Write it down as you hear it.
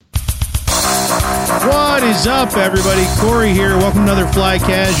What is up, everybody? Corey here. Welcome to another Fly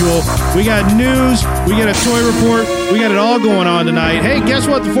Casual. We got news. We got a toy report. We got it all going on tonight. Hey, guess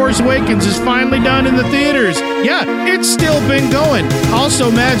what? The Force Awakens is finally done in the theaters. Yeah, it's still been going.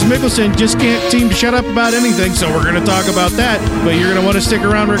 Also, Mads Mikkelsen just can't seem to shut up about anything, so we're going to talk about that. But you're going to want to stick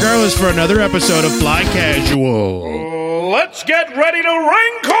around regardless for another episode of Fly Casual. Let's get ready to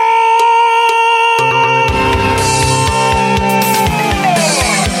wrinkle!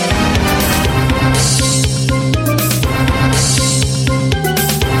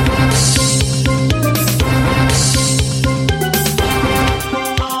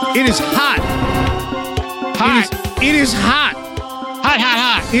 It is hot. It is hot.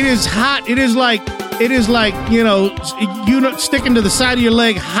 Hot. It is hot. It is like, you know, sticking to the side of your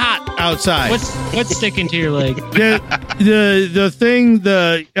leg hot outside. What's sticking to your leg? The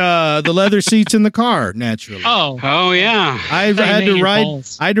leather seats in the car, naturally. Oh yeah. I had to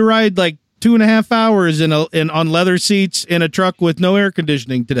ride like 2.5 hours on leather seats in a truck with no air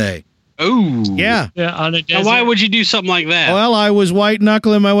conditioning today. Oh yeah. On a desert. Why would you do something like that? Well, I was white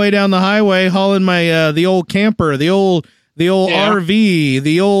knuckling my way down the highway, hauling my the old camper, the old RV,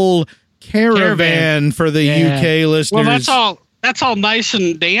 the old caravan for the UK listeners. Well, that's all nice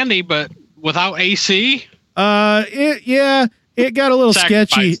and dandy, but without AC. It got a little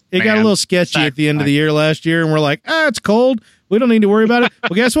sketchy. It got a little sketchy at the end of the year last year, and we're like, it's cold. We don't need to worry about it.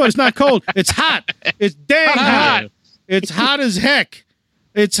 Well, guess what? It's not cold. It's hot. It's dang hot. It's hot as heck.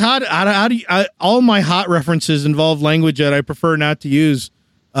 It's hot. All my hot references involve language that I prefer not to use.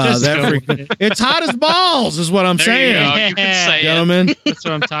 It's hot as balls, is what I'm saying. You can say gentlemen. That's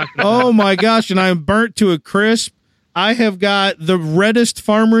what I'm talking about. Oh my gosh! And I'm burnt to a crisp. I have got the reddest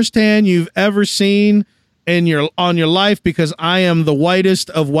farmer's tan you've ever seen on your life because I am the whitest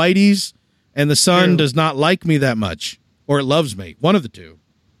of whiteys, and the sun does not like me that much, or it loves me. One of the two.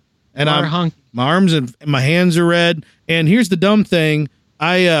 And my arms and my hands are red. And here's the dumb thing.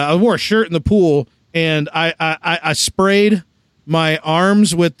 I wore a shirt in the pool, and I sprayed my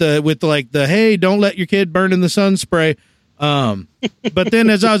arms with the hey, don't let your kid burn in the sun spray. But then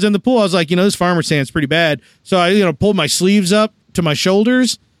as I was in the pool, I was like, this farmer's tan's pretty bad. So I pulled my sleeves up to my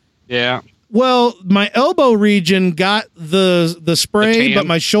shoulders. Yeah. Well, my elbow region got the spray, but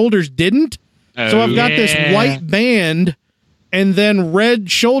my shoulders didn't. So I've got this white band and then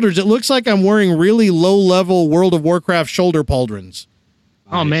red shoulders. It looks like I'm wearing really low-level World of Warcraft shoulder pauldrons.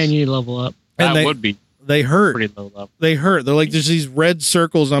 Oh, man, you need to level up. And they hurt. Pretty low level. They hurt. They're like there's these red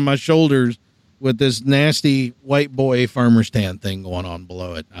circles on my shoulders with this nasty white boy farmer's tan thing going on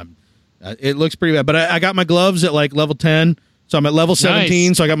below it. It looks pretty bad. But I got my gloves at like level 10, so I'm at level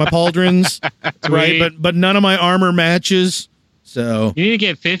 17. Nice. So I got my pauldrons, right? But none of my armor matches. So you need to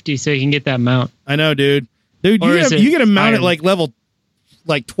get 50 so you can get that mount. I know, dude. You get a mount at like level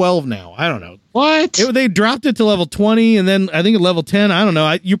 12 now. I don't know. What? They dropped it to level 20, and then I think at level 10, I don't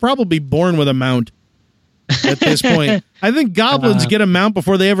know. You're probably born with a mount at this point. I think goblins get a mount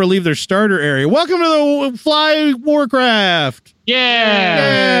before they ever leave their starter area. Welcome to the Fly Warcraft.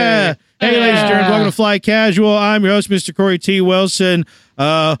 Yeah. Hey, ladies and gentlemen, welcome to Fly Casual. I'm your host, Mr. Corey T. Wilson.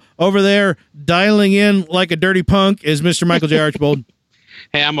 Over there, dialing in like a dirty punk, is Mr. Michael J. Archbold.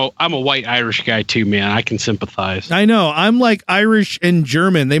 Hey, I'm a white Irish guy too, man. I can sympathize. I know. I'm like Irish and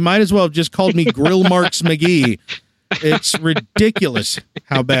German. They might as well have just called me Grill Marks McGee. It's ridiculous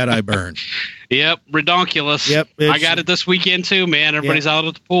how bad I burn. Yep, redonkulous. Yep, I got it this weekend too, man. Everybody's out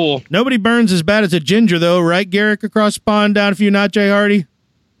at the pool. Nobody burns as bad as a ginger, though, right, Garrick? Across the pond, down a few, not Jay Hardy.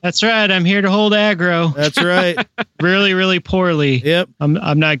 That's right. I'm here to hold aggro. That's right. Really, really poorly. Yep.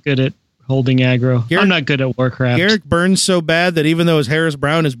 I'm not good at holding aggro. I'm not good at Warcraft. Garrick burns so bad that even though his hair is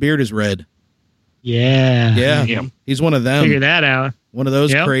brown, his beard is red. Yeah. He's one of them. Figure that out. One of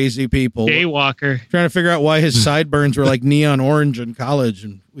those crazy people. Daywalker. Trying to figure out why his sideburns were like neon orange in college,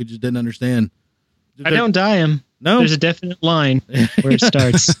 and we just didn't understand. I don't dye him. No. There's a definite line where it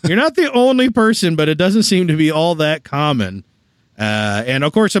starts. You're not the only person, but it doesn't seem to be all that common. And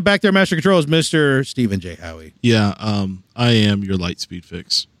of course, back there, Master Control is Mr. Stephen J. Howie. Yeah, I am your light speed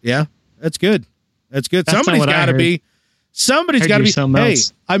fix. Yeah, that's good. That's good. That's Somebody's got to be. Somebody's got to be. Hey,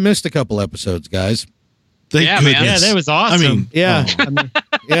 I missed a couple episodes, guys. Thank goodness. Man. Yeah, that was awesome. I mean, yeah.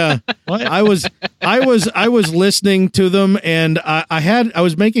 What? I was listening to them, and I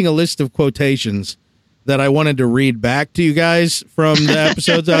was making a list of quotations that I wanted to read back to you guys from the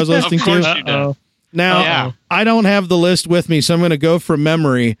episodes I was listening to. Now, I don't have the list with me, so I'm going to go from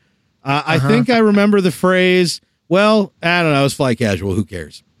memory. I think I remember the phrase, well, I don't know, it's Fly Casual, who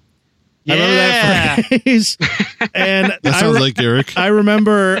cares? Yeah. I remember that phrase. And that sounds like Eric. I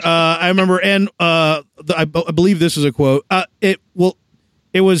remember, and I believe this was a quote.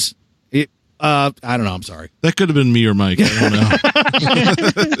 I don't know. I'm sorry. That could have been me or Mike. I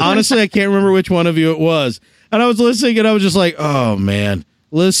don't know. Honestly, I can't remember which one of you it was. And I was listening, and I was just like, "Oh man,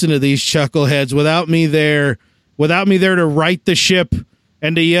 listen to these chuckleheads without me there to right the ship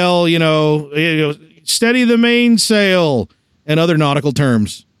and to yell, steady the mainsail and other nautical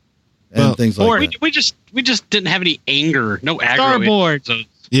terms and things like that." We just didn't have any anger, no aggro. Starboard. So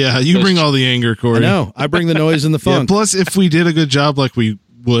Yeah, you bring all the anger, Corey. No, I bring the noise and the Yeah, funk. plus, if we did a good job like we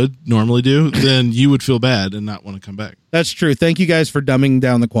would normally do, then you would feel bad and not want to come back. That's true. Thank you guys for dumbing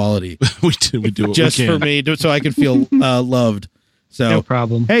down the quality We do what just we can. for me, so I can feel loved. So, No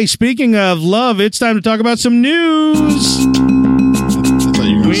problem. hey, speaking of love, it's time to talk about some news. I thought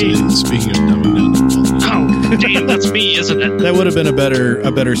you were going to say, speaking of dumbing down the quality. oh, damn, that's me, isn't it? That would have been a better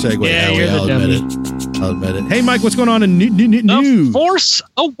segue. Yeah, Howie, you're the I'll dummy. admit it. Hey, Mike, what's going on in The news? Force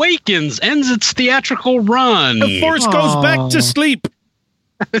Awakens ends its theatrical run. The Force goes back to sleep.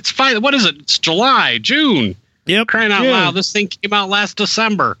 It's fine. What is it? It's July, June. Yep. Crying out June. loud. This thing came out last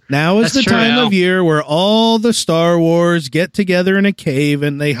December. Now is That's the true. time Al. of year where all the Star Wars get together in a cave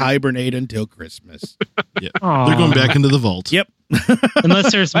and they hibernate until Christmas. Aw. They're going back into the vault. Yep.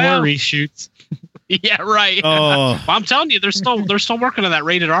 Unless there's Well. more reshoots. Yeah, right. Oh, Well, I'm telling you, they're still working on that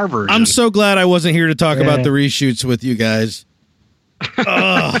rated R version. I'm so glad I wasn't here to talk Yeah. about the reshoots with you guys.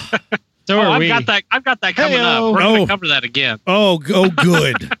 Ugh. So are I've we. got that coming up. Heyo. We're Oh. going to cover that again. Oh, good.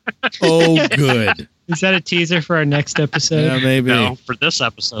 Oh, good. Is that a teaser for our next episode? Yeah, maybe. No, for this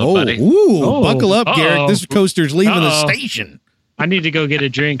episode, Oh, buddy. ooh, Oh. buckle up, Garrick. Uh-oh. This coaster's leaving the Uh-oh. station. I need to go get a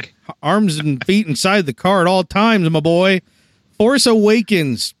drink. Arms and feet inside the car at all times, my boy. Force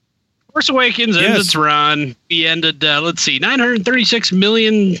Awakens. Force Awakens ends Yes. its run. We ended,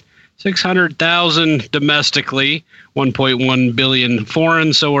 936,600,000 domestically, 1.1 billion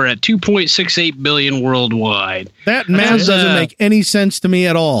foreign. So we're at 2.68 billion worldwide. That math That's, doesn't make any sense to me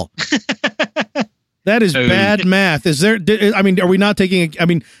at all. That is Oh. bad math. Is there? Are we not taking?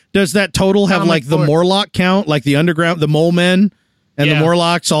 Does that total have Comic like the book. Morlock count, like the underground, the Mole Men, and the Yeah.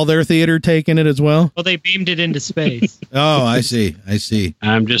 Morlocks, all their theater taking it as well? Well, they beamed it into space. Oh, I see.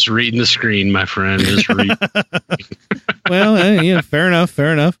 I'm just reading the screen, my friend. Just read. Well, yeah, fair enough.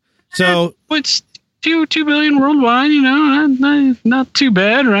 So, It's 2 billion worldwide. Not too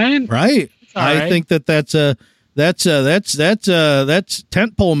bad, right? right. all I right. think that's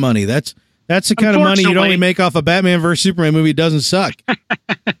tentpole money. That's the kind of money you'd only Unfortunately- make off a Batman vs Superman movie. It doesn't suck.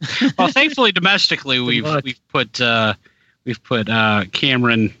 Well, thankfully, domestically, we've luck. put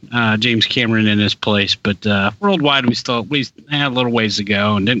James Cameron in his place, but worldwide we had a little ways to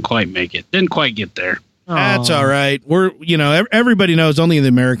go and didn't quite make it. Didn't quite get there. That's Aw. all right. We're everybody knows only the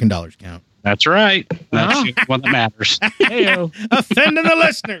American dollars count. That's right. That's the one that matters. Heyo. Offending the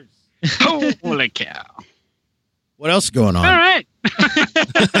listeners. Holy cow! What else is going All on? right.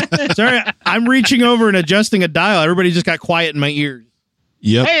 Sorry, I'm reaching over and adjusting a dial. Everybody just got quiet in my ears.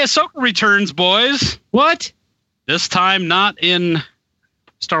 Yep. Hey, Ahsoka returns, boys. What? This time not in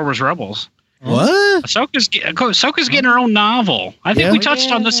Star Wars Rebels. What? Ahsoka's getting her own novel. I think Yeah? we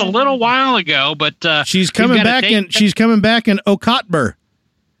touched on this a little while ago, but She's coming got a back date. in. She's coming back in Okotber.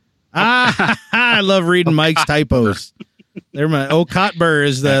 I love reading Mike's typos. They're my Okotber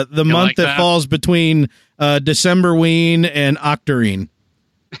is the month like that that? falls between Decemberween and Octarine.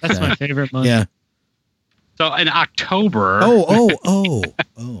 That's my favorite month. Yeah. so in October. Oh.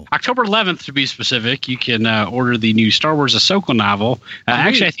 October 11th, to be specific, you can order the new Star Wars Ahsoka novel.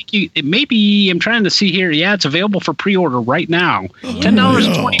 Actually, I think I'm trying to see here. Yeah, it's available for pre-order right now.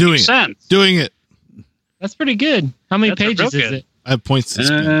 $10.20. Doing it. That's pretty good. How many That's real pages is good. it? I have points to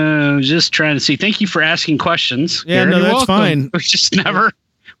spend. Just trying to see. Thank you for asking questions. Yeah, You're no, that's welcome. fine. We just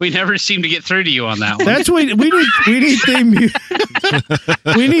we never seem to get through to you on that one. That's what we need theme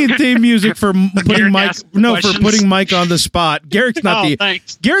we need theme music for putting Garrick Mike asking for questions. putting Mike on the spot. Garrick's not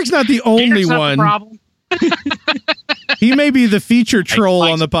Thanks. Garrick's not the only Garrett's not the one. problem. He may be the feature troll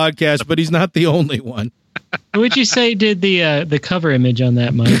Mike's- on the podcast, but he's not the only one. Who would you say did the cover image on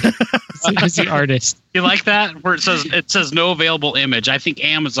that, Mike? Who's the artist? You like that? Where it says no available image. I think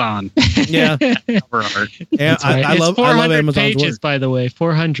Amazon Yeah, cover art. yeah. That's right. I It's love 400 Amazon's pages, work. by the way.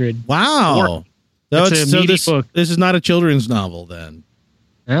 400. Wow. So, It's a so meaty this book. this is not a children's novel then.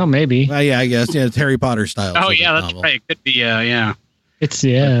 Well, maybe. Yeah, I guess. Yeah, it's Harry Potter style. Oh children's yeah, that's novel. right. It could be. Yeah. It's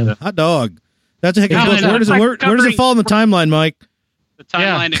yeah. Hot dog. That's a heck of a Yeah, book. it's Where does it fall in the timeline, Mike? The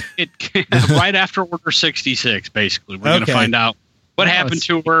timeline. It right after Order 66. Basically, we're going Okay. to find out what Oh, happened it's-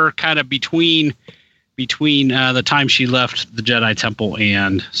 to her, kind of between the time she left the Jedi Temple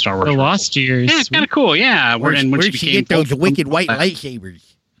and Star Wars. The Rebels. Lost Years. Yeah, it's kind of cool. Yeah, Where'd and when she she get became those wicked white lightsabers?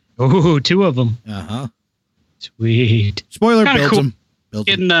 Ooh, 2 of them. Uh huh. Sweet. Spoiler Kinda builds cool. them.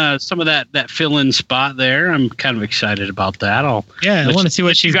 getting some of that fill-in spot there. I'm kind of excited about that. I want to see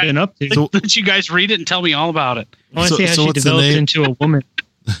what she's been up to. Let you guys read it and tell me all about it. I want to see how she developed into a woman.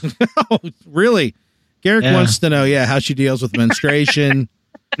 Oh, really? Garrick wants to know, how she deals with menstruation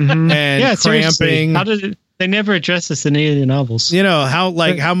and cramping. How did they never address this in any of the novels? You know,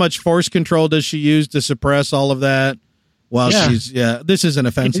 how much force control does she use to suppress all of that? While she's this isn't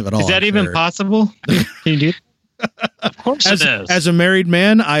offensive at all. Is that even possible? Can you do? Of course it is. As a married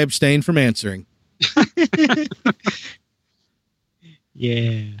man, I abstain from answering.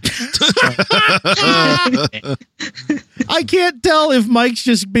 Yeah. I can't tell if Mike's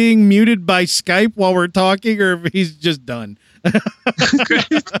just being muted by Skype while we're talking or if he's just done.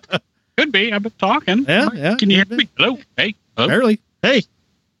 Could be. I've been talking. Yeah. Can you hear me? Hello? Hey. Hello? Barely. Hey.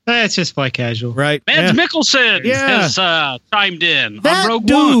 That's just fly casual. Right. Mads Mikkelsen has chimed in that on Rogue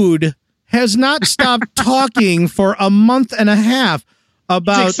dude One. Has not stopped talking for a month and a half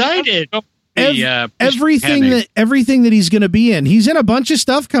about excited. Everything that he's going to be in. He's in a bunch of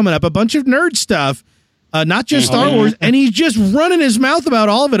stuff coming up, a bunch of nerd stuff, not just Star Wars, and he's just running his mouth about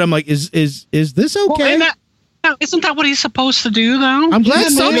all of it. I'm like, is this okay? Well, isn't that what he's supposed to do, though? I'm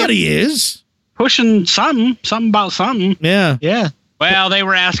glad somebody is pushing something about something. Yeah. Well, they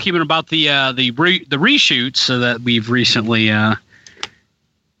were asking him about the reshoots that we've recently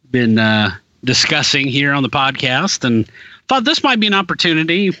been discussing here on the podcast, and thought this might be an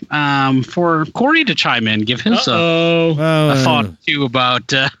opportunity for Corey to chime in, give his a thought or two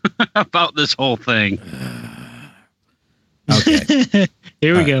about about this whole thing. Okay,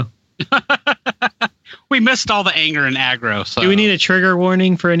 here we go. We missed all the anger and aggro. So. Do we need a trigger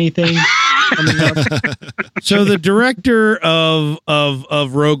warning for anything? So the director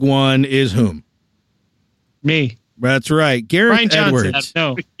of Rogue One is whom? Me. That's right, Gareth Edwards.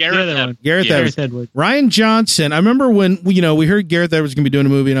 No, Gareth Edwards. Ryan Johnson. I remember when we heard Gareth Edwards was going to be doing a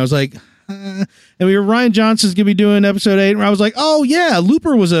movie, and I was like, and we heard Ryan Johnson's going to be doing episode 8, and I was like, oh yeah,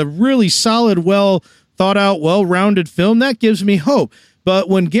 Looper was a really solid, well thought out, well-rounded film. That gives me hope. But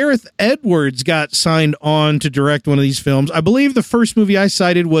when Gareth Edwards got signed on to direct one of these films, I believe the first movie I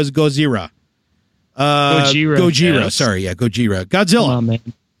cited was Gojira. Gojira. Yes. Sorry, Gojira. Godzilla. Come on, man.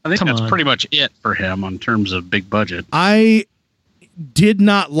 I think that's pretty much it for him in terms of big budget. I did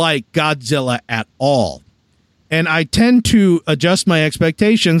not like Godzilla at all. And I tend to adjust my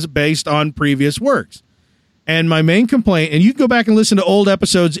expectations based on previous works. And my main complaint, and you can go back and listen to old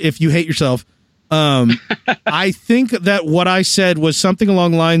episodes if you hate yourself, I think that what I said was something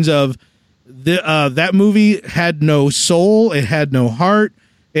along the lines of that movie had no soul, it had no heart,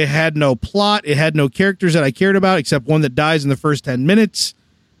 it had no plot, it had no characters that I cared about except one that dies in the first 10 minutes.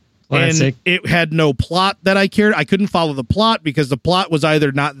 Classic. And it had no plot that I cared. I couldn't follow the plot because the plot was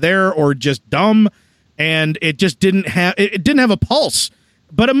either not there or just dumb, and it just didn't have a pulse.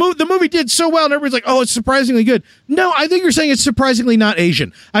 But the movie did so well, and everybody's like, "Oh, it's surprisingly good." No, I think you're saying it's surprisingly not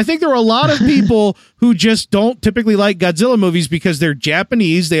Asian. I think there are a lot of people who just don't typically like Godzilla movies because they're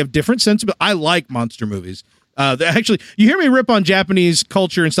Japanese. They have different sensibilities. I like monster movies. Actually, you hear me rip on Japanese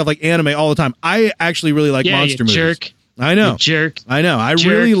culture and stuff like anime all the time. I actually really like monster movies. Jerk. I know. You jerk. I know. I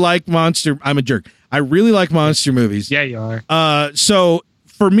really like monster. I'm a jerk. I really like monster movies. Yeah, you are. So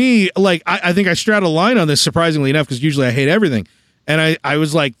for me, like, I think I straddle a line on this surprisingly enough because usually I hate everything. And I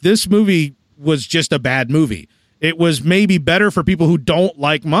was like, this movie was just a bad movie. It was maybe better for people who don't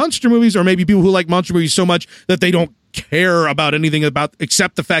like monster movies, or maybe people who like monster movies so much that they don't care about anything about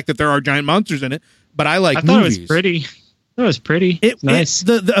except the fact that there are giant monsters in it. But I like movies. I thought it was pretty. It was pretty. It's nice.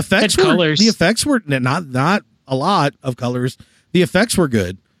 The effects were colors. The effects were not a lot of colors. The effects were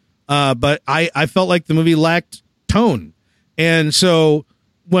good, but I felt like the movie lacked tone. And so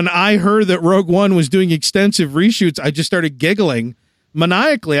when I heard that Rogue One was doing extensive reshoots, I just started giggling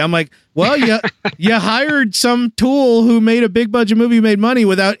maniacally. I'm like, well, you hired some tool who made a big budget movie, made money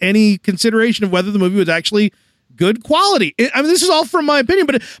without any consideration of whether the movie was actually good quality. I mean, this is all from my opinion,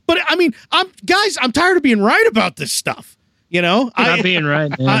 but I mean, I'm tired of being right about this stuff. You know, not being right.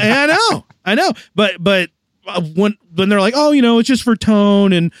 Man. I know, but when they're like, oh, it's just for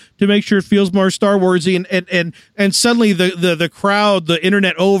tone and to make sure it feels more Star Warsy, and suddenly the crowd, the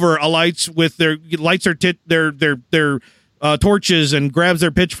internet alights with their lights their torches and grabs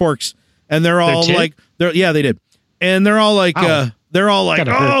their pitchforks, and they're all like, they did, and they're all like,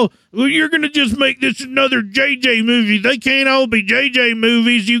 oh, well, you're gonna just make this another JJ movie. They can't all be JJ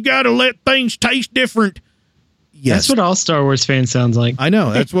movies. You got to let things taste different. Yes. That's what all Star Wars fans sounds like. I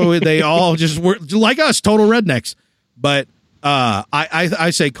know. That's what they all just were like us, total rednecks. But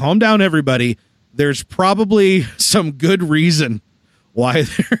I say, calm down, everybody. There's probably some good reason why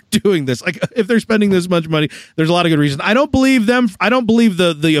they're doing this. Like, if they're spending this much money, there's a lot of good reasons. I don't believe them. I don't believe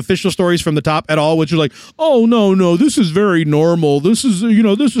the official stories from the top at all, which are like, oh, no, this is very normal. This is,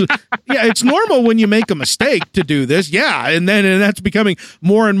 yeah, it's normal when you make a mistake to do this. Yeah. And that's becoming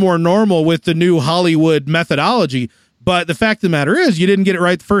more and more normal with the new Hollywood methodology. But the fact of the matter is, you didn't get it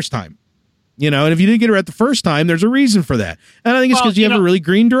right the first time. And if you didn't get it right the first time, there's a reason for that. And I think it's because you have a really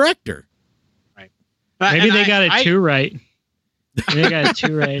green director. Right. Maybe they got it too right. They got it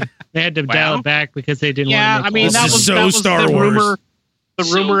too right. They had to dial it back because they didn't want to. I mean, that was Star the Wars. rumor. The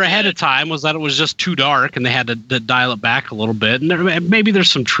rumor ahead of time was that it was just too dark, and they had to dial it back a little bit. And maybe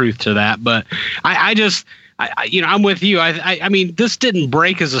there's some truth to that, but I'm with you. I mean, this didn't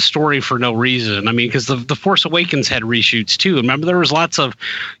break as a story for no reason. I mean, because the Force Awakens had reshoots too. Remember, there was lots of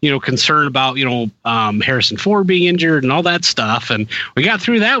concern about Harrison Ford being injured and all that stuff, and we got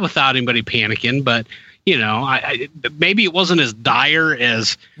through that without anybody panicking. But maybe it wasn't as dire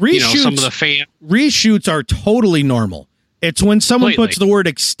as some of the fans. Reshoots are totally normal. It's when someone puts the word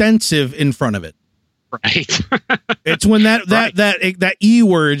extensive in front of it. Right. It's when that E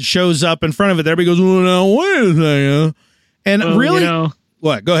word shows up in front of it. Everybody goes, well, no, wait a second. And really,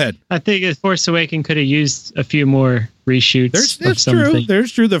 what? Go ahead. I think Force Awakens could have used a few more reshoots. That's true.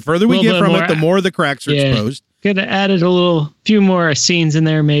 There's true. The further we get from it, the more the cracks are exposed. Could have added a few more scenes in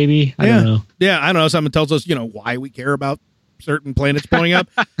there, maybe. I don't know. Yeah, I don't know. Someone tells us, why we care about certain planets blowing up.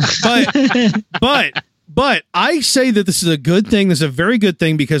 But I say that this is a good thing. This is a very good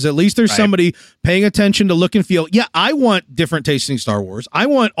thing because at least there's somebody paying attention to look and feel. Yeah, I want different tasting Star Wars. I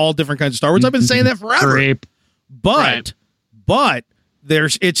want all different kinds of Star Wars. I've been saying that forever. But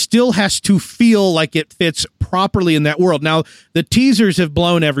it still has to feel like it fits properly in that world. Now, the teasers have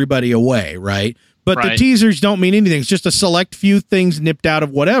blown everybody away, right? But the teasers don't mean anything. It's just a select few things nipped out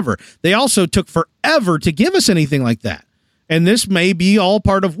of whatever. They also took forever to give us anything like that. And this may be all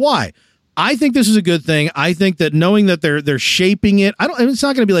part of why. I think this is a good thing. I think that knowing that they're shaping it, it's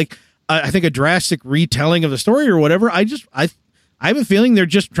not going to be like I think a drastic retelling of the story or whatever. I have a feeling they're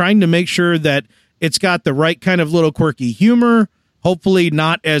just trying to make sure that it's got the right kind of little quirky humor. Hopefully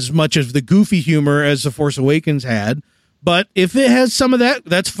not as much of the goofy humor as The Force Awakens had, but if it has some of that,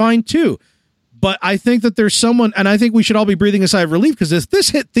 that's fine too. But I think that there's someone, and I think we should all be breathing a sigh of relief because if this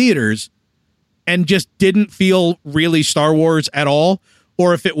hit theaters and just didn't feel really Star Wars at all,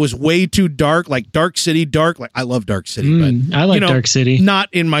 or if it was way too dark, like Dark City, like I love Dark City, but I like Dark City,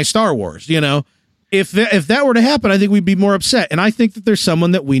 not in my Star Wars. If that were to happen, I think we'd be more upset. And I think that there's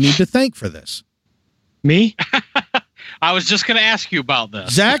someone that we need to thank for this. Me? I was just going to ask you about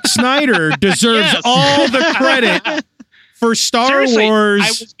this. Zack Snyder deserves all the credit for Star Wars I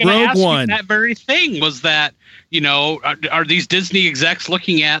was gonna Rogue ask One. You that very thing was that are these Disney execs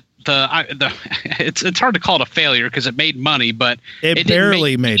looking at the it's hard to call it a failure because it made money, but it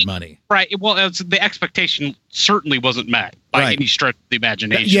barely made money. Right. Well, the expectation certainly wasn't met by any stretch of the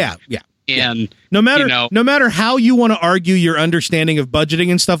imagination. Yeah. And no matter how you want to argue your understanding of budgeting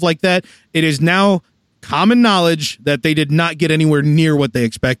and stuff like that, it is now common knowledge that they did not get anywhere near what they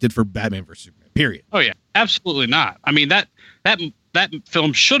expected for Batman vs Superman. Period. Oh yeah, absolutely not. I mean that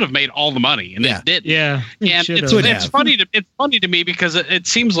film should have made all the money, and it didn't. Yeah, and it's funny to me because it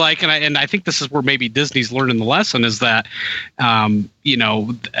seems like, and I think this is where maybe Disney's learning the lesson is that,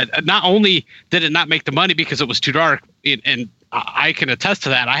 not only did it not make the money because it was too dark, and I can attest to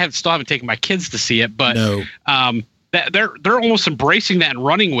that. I still haven't taken my kids to see it, but that they're almost embracing that and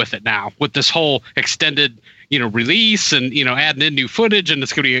running with it now with this whole extended release and adding in new footage, and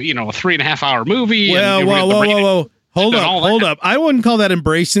it's going to be a 3.5 hour movie. Whoa. Hold up. I wouldn't call that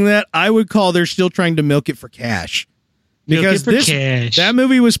embracing that. I would call they're still trying to milk it for cash. Because that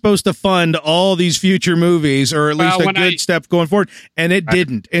movie was supposed to fund all these future movies, or at least a good step going forward, and it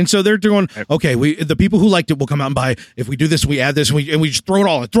didn't. And so they're doing, okay, the people who liked it will come out and buy. If we do this, we add this, and we just throw it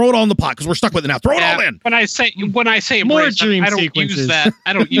all in the pot because we're stuck with it now. Throw it all in. When I say more embrace, dream I don't sequences. use that.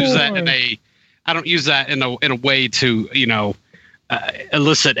 I don't use that in a way to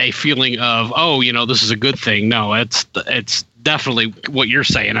elicit a feeling of this is a good thing. No, it's definitely what you're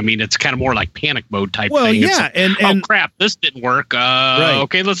saying. I mean, it's kind of more like panic mode type thing. Yeah, and crap, this didn't work.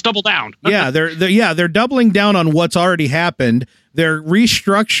 Okay, let's double down. They're doubling down on what's already happened. They're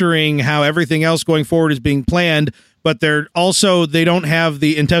restructuring how everything else going forward is being planned, but they don't have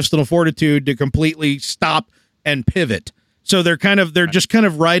the intestinal fortitude to completely stop and pivot. So they're just kind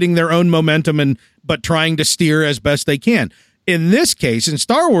of riding their own momentum but trying to steer as best they can. In this case, in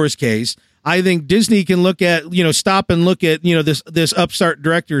Star Wars case, I think Disney can look at, stop and look at, this upstart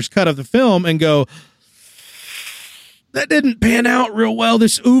director's cut of the film and go, that didn't pan out real well.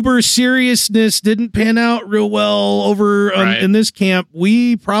 This uber seriousness didn't pan out real well over in this camp.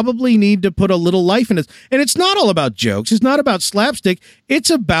 We probably need to put a little life in it. And it's not all about jokes. It's not about slapstick. It's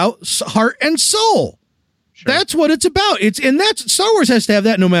about heart and soul. Sure. That's what it's about. That's Star Wars has to have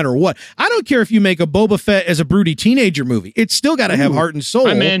that no matter what. I don't care if you make a Boba Fett as a broody teenager movie. It's still got to have heart and soul.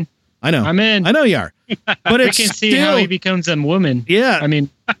 I'm in. I know. I'm in. I know you are. But we can see how he becomes a woman. Yeah. I mean,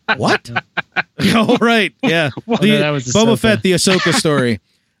 what? Oh, right. Yeah. That was Boba Fett, the Ahsoka story.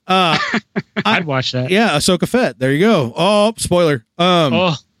 I'd watch that. Yeah, Ahsoka Fett. There you go. Oh, spoiler.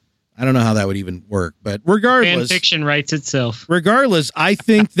 I don't know how that would even work, but regardless, fan fiction writes itself. Regardless, I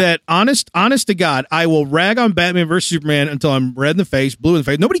think that honest to God, I will rag on Batman versus Superman until I'm red in the face, blue in the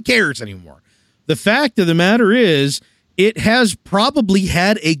face. Nobody cares anymore. The fact of the matter is, it has probably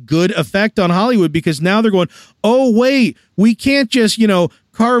had a good effect on Hollywood because now they're going, oh, wait, we can't just,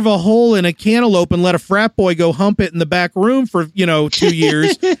 carve a hole in a cantaloupe and let a frat boy go hump it in the back room for, 2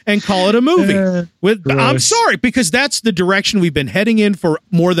 years and call it a movie. I'm sorry, because that's the direction we've been heading in for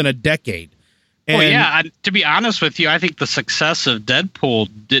more than a decade. And to be honest with you, I think the success of Deadpool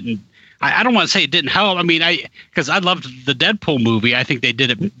didn't. I don't want to say it didn't help. I mean, because I loved the Deadpool movie. I think they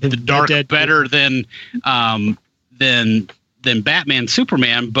did it the dark better than Batman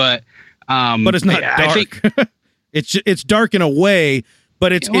Superman, but it's not dark. I think it's dark in a way,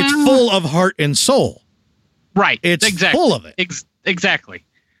 but it's full of heart and soul. Right. It's full of it. Exactly.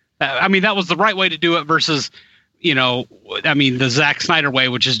 I mean, that was the right way to do it versus, the Zack Snyder way,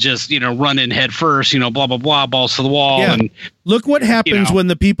 which is just, run in head first, blah, blah, blah, balls to the wall. Yeah. And look what happens when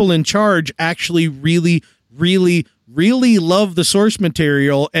the people in charge actually really, really, really love the source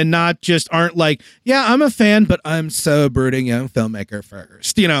material and not just aren't like, yeah, I'm a fan, but I'm so a brooding young filmmaker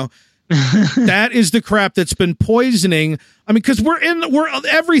first, That is the crap that's been poisoning. I mean, because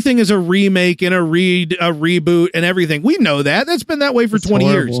everything is a remake and a reboot and everything. We know that. That's been that way for 20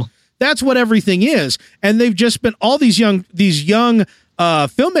 years. That's what everything is. And they've just been all these young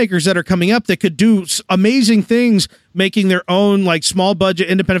filmmakers that are coming up that could do amazing things, making their own like small budget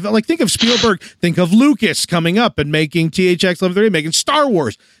independent film. Like think of Spielberg, think of Lucas coming up and making THX 1138, making Star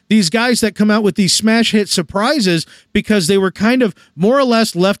Wars. These guys that come out with these smash hit surprises because they were kind of more or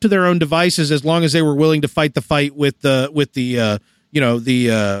less left to their own devices as long as they were willing to fight the fight with the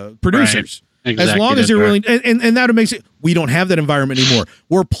producers. Right. Exactly. As long as they're willing, and that makes it. We don't have that environment anymore.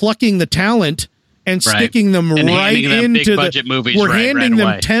 We're plucking the talent and sticking them right into budget movies. We're handing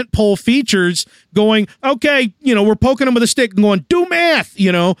them tentpole features, going, okay, we're poking them with a stick and going, do math,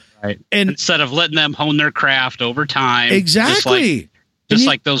 right? And instead of letting them hone their craft over time, exactly. Just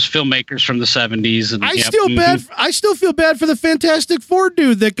like those filmmakers from the 70s. And I still feel bad for the Fantastic Four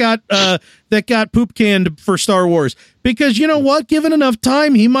dude that got poop canned for Star Wars, because you know what? Given enough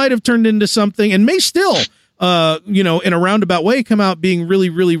time, he might have turned into something and may still, in a roundabout way, come out being really,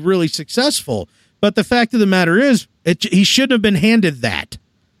 really, really successful. But the fact of the matter is, he shouldn't have been handed that.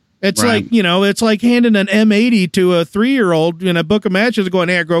 It's like, it's like handing an M80 to a 3-year-old in a book of matches and going,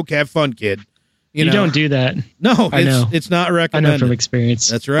 hey, go have fun, kid. You don't do that. No, it's not recommended. I know from experience.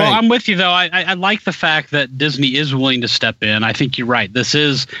 That's right. Well, I'm with you, though. I like the fact that Disney is willing to step in. I think you're right. This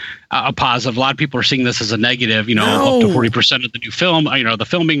is a positive. A lot of people are seeing this as a negative, up to 40% of the new film, the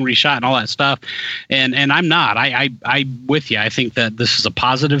filming, reshot, and all that stuff. And I'm not. I'm with you. I think that this is a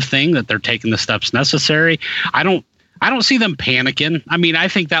positive thing, that they're taking the steps necessary. I don't see them panicking. I mean, I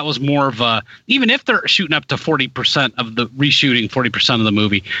think that was more of even if they're shooting up to 40% of the reshooting 40% of the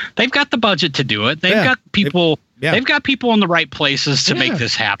movie, they've got the budget to do it. They've got people. They've got people in the right places to make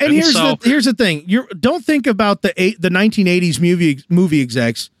this happen. And here's the thing. Don't think about the 1980s movie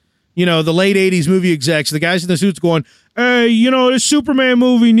execs, the late 80s movie execs, the guys in the suits going, hey, this Superman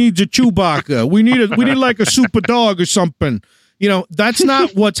movie needs a Chewbacca. We need like a super dog or something. That's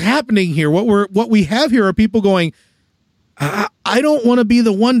not what's happening here. What we have here are people going, I don't want to be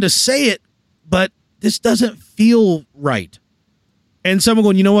the one to say it, but this doesn't feel right. And someone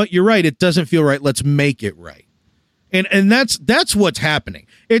going, you know what? You're right. It doesn't feel right. Let's make it right. And that's what's happening.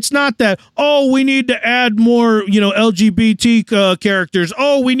 It's not that, we need to add more, LGBT characters.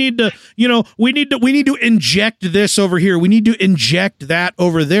 We need to inject this over here. We need to inject that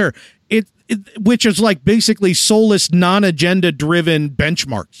over there. Which is like basically soulless, non-agenda driven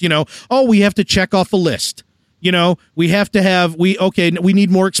benchmarks. We have to check off a list. We have to have, we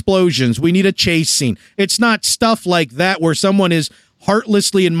need more explosions. We need a chase scene. It's not stuff like that where someone is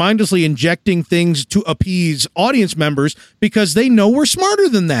heartlessly and mindlessly injecting things to appease audience members because they know we're smarter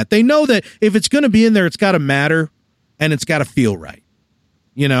than that. They know that if it's going to be in there, it's got to matter and it's got to feel right.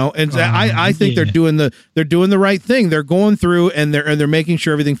 You know, and I think they're doing the right thing. They're going through and they're making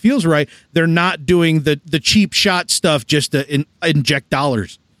sure everything feels right. They're not doing the cheap shot stuff just to inject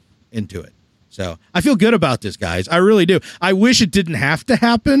dollars into it. So I feel good about this, guys. I really do. I wish it didn't have to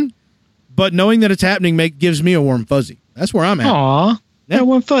happen, but knowing that it's happening gives me a warm fuzzy. That's where I'm at. Aw, that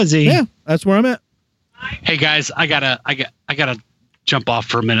warm fuzzy. Yeah, that's where I'm at. Hey guys, I gotta jump off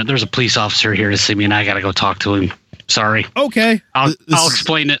for a minute. There's a police officer here to see me, and I gotta go talk to him. Sorry. Okay. I'll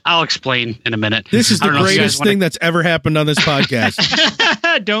explain it. I'll explain in a minute. This is the greatest thing that's ever happened on this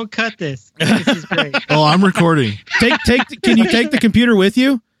podcast. Don't cut this. This is great. Oh, I'm recording. Can you take the computer with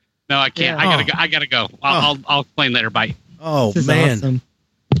you? No, I can't. Yeah. I gotta go. I'll explain later. Bye. Oh This is man. awesome.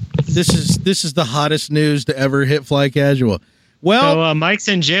 This is the hottest news to ever hit Fly Casual. Well, So Mike's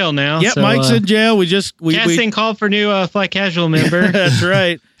in jail now. yeah, so, Mike's in jail. We casting call for new Fly Casual member That's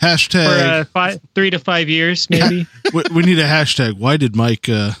right. for 3 to 5 years, maybe. we need a hashtag. Why did Mike?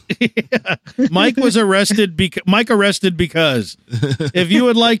 Mike was arrested. Mike arrested because. If you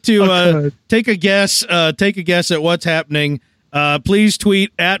would like to take a guess at what's happening, please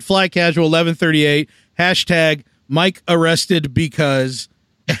tweet at FlyCasual1138 hashtag Mike arrested because,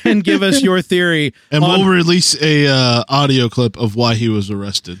 and give us your theory. And we'll release a audio clip of why he was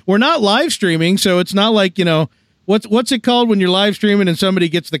arrested. We're not live streaming, so it's not like, you know, what's it called when you're live streaming and somebody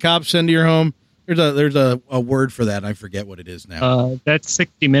gets the cops into your home? There's a word for that. I forget what it is now. That's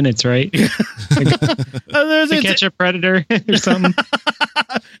 60 Minutes, right? To catch a predator or something.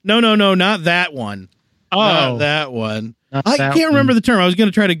 No, not that one. Oh, Not that one. Not I that can't remember one. the term. I was going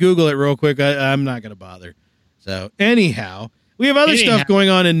to try to Google it real quick. I'm not going to bother. So anyhow, we have other stuff going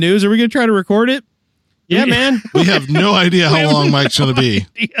on in news. Are we going to try to record it? Yeah, man. We have no idea how long Mike's going to be.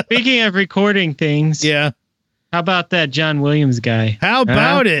 Speaking of recording things, Yeah. how about that John Williams guy? How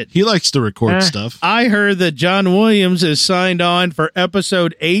about it? He likes to record stuff. I heard that John Williams is signed on for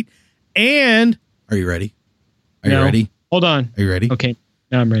episode 8. And are you ready? Are you No. ready? Hold on. Are you ready? Okay,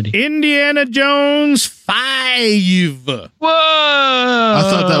 now I'm ready. Indiana Jones 5. Whoa! I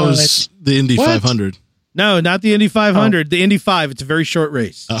thought that was the Indy What? 500. No, not the Indy 500. The Indy 5. It's a very short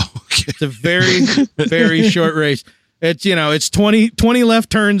race. Oh, okay. It's a very, very short race. It's, you know, it's 20 left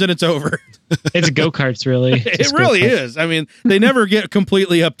turns and it's over. It's go-karts, really. It really is. I mean, they never get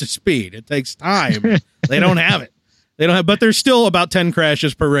completely up to speed. It takes time. They don't have it. But there's still about 10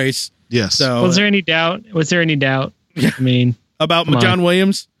 crashes per race. Yes. So Was there any doubt? I mean, about come on. John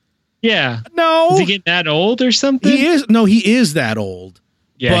Williams? yeah. No. Is he getting that old or something? He is. No, he is that old.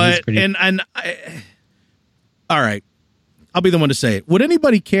 Yeah, he's But pretty. all right. I'll be the one to say it. Would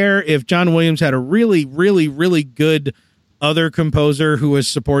anybody care if John Williams had a really, really, really good other composer who was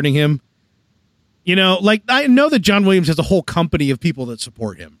supporting him? You know, like, I know that John Williams has a whole company of people that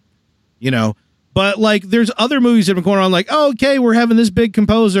support him, you know, but like there's other movies that have been going on like, oh, okay, we're having this big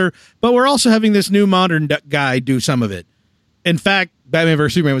composer, but we're also having this new modern guy do some of it. In fact, Batman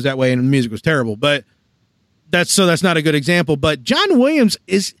vs. Superman was that way and the music was terrible, but that's not a good example. But John Williams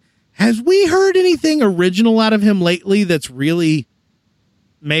has we heard anything original out of him lately that's really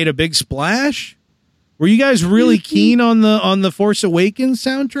made a big splash? Were you guys really keen on the Force Awakens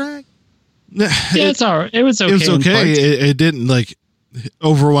soundtrack? Yeah, it's all right. It was okay. It was in okay. parts. It didn't like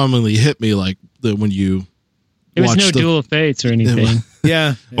overwhelmingly hit me like when you It was watched no Duel of Fates or anything.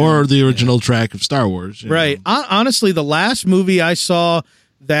 Yeah. or the original track of Star Wars. you Right. know. Honestly, the last movie I saw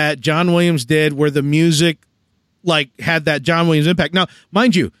that John Williams did where the music like had that John Williams impact. Now,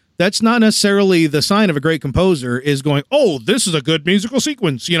 mind you, that's not necessarily the sign of a great composer is going, oh, this is a good musical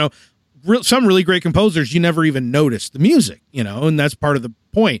sequence. You know, some really great composers, you never even notice the music, you know, and that's part of the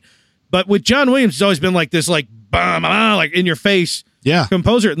point. But with John Williams, it's always been like this, like, like in your face Yeah.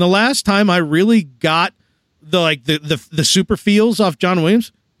 composer. And the last time I really got the super feels off John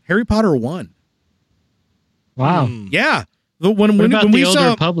Williams, Harry Potter 1. Wow. Yeah. What When about we the Old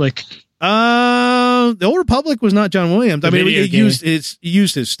saw Republic? the Old Republic was not John Williams. I mean, video it game.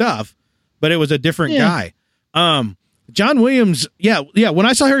 used his stuff, but it was a different Yeah. guy. John Williams, yeah. When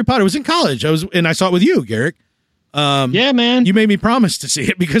I saw Harry Potter, I was in college. I saw it with you, Garrick. Yeah, man. You made me promise to see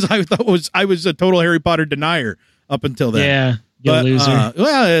it because I was a total Harry Potter denier up until then. Yeah, you But,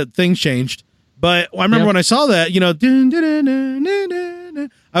 loser. things changed. But I remember Yep. when I saw that, you know,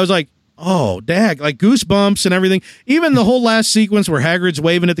 I was like, oh, dag, like goosebumps and everything. Even the whole last sequence where Hagrid's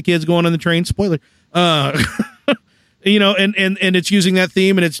waving at the kids going on the train. Spoiler. You know, and it's using that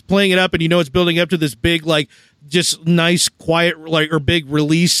theme and it's playing it up, and you know it's building up to this big, like, just nice, quiet, like, or big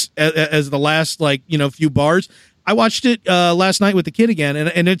release as the last, like, you know, few bars. I watched it last night with the kid again,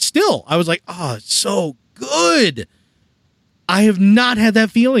 and it's still, I was like, oh, it's so good. I have not had that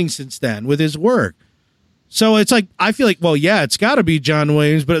feeling since then with his work. So it's like, I feel like, well, yeah, it's got to be John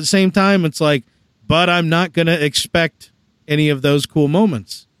Williams, but at the same time, it's like, but I'm not going to expect any of those cool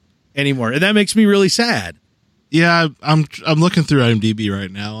moments anymore. And that makes me really sad. Yeah, I'm looking through IMDb right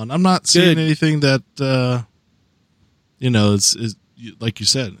now, and I'm not seeing anything that is like you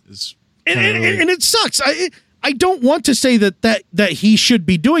said, is and it sucks. I don't want to say that he should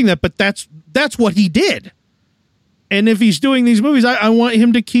be doing that, but that's what he did. And if he's doing these movies, I want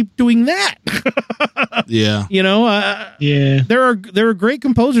him to keep doing that. Yeah. Yeah. There are great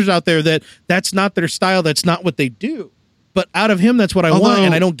composers out there that's not their style. That's not what they do. But out of him, that's what I want,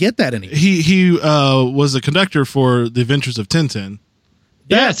 and I don't get that anymore. He was the conductor for The Adventures of Tintin.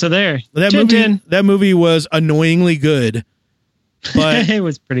 So there. That movie was annoyingly good. But it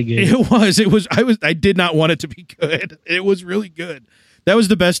was pretty good. I did not want it to be good. It was really good. That was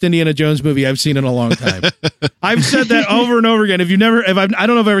the best Indiana Jones movie I've seen in a long time. I've said that over and over again. I don't know if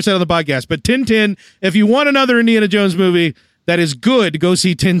I've ever said it on the podcast, but Tintin, if you want another Indiana Jones movie that is good, go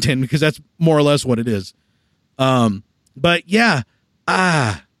see Tintin, because that's more or less what it is. But yeah,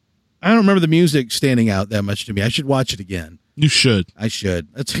 I don't remember the music standing out that much to me. I should watch it again. You should. I should.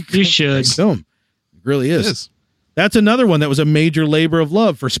 You should. Film. It really is. It is. That's another one that was a major labor of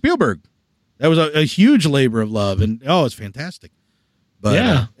love for Spielberg. That was a huge labor of love, and it's fantastic.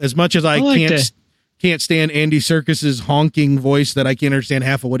 But as much as I can't stand Andy Serkis's honking voice that I can't understand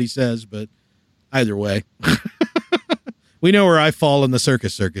half of what he says, but either way, we know where I fall in the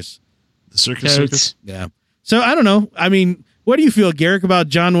circus. The circus. Yeah. So I don't know. I mean, what do you feel, Garrick, about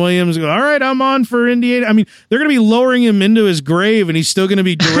John Williams? All right, I'm on for Indiana. I mean, they're going to be lowering him into his grave, and he's still going to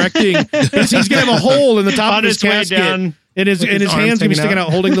be directing. He's going to have a hole in the top of his casket. Down. And his hands gonna be sticking out,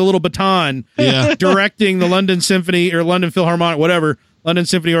 holding the little baton. Yeah, directing the London Symphony or London Philharmonic, whatever, London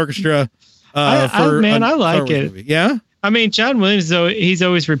Symphony Orchestra. I like it. Movie. Yeah, I mean, John Williams, though, he's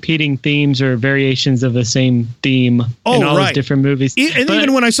always repeating themes or variations of the same theme in all his different movies.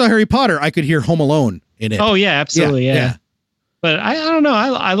 Even when I saw Harry Potter, I could hear Home Alone in it. Oh yeah, absolutely, yeah. But I don't know.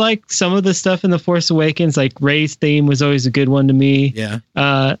 I like some of the stuff in The Force Awakens. Like Rey's theme was always a good one to me. Yeah.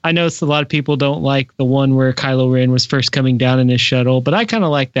 I know a lot of people don't like the one where Kylo Ren was first coming down in his shuttle, but I kind of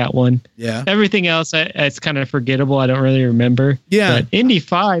like that one. Yeah. Everything else, it's kind of forgettable. I don't really remember. Yeah. But Indy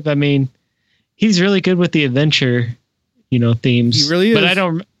 5, I mean, he's really good with the adventure, themes. He really is. But I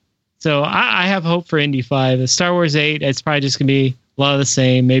don't. So I have hope for Indy 5. Star Wars 8, it's probably just gonna be a lot of the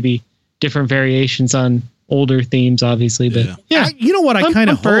same, maybe different variations on older themes, obviously, but you know what I kind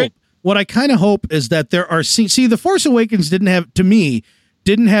of hope. What I kind of hope is that there are scenes. See, The Force Awakens didn't have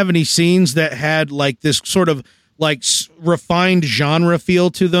any scenes that had like this sort of like refined genre feel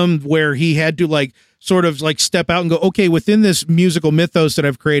to them, where he had to like sort of like step out and go, okay, within this musical mythos that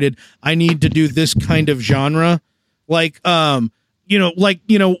I've created, I need to do this kind of genre. Like, what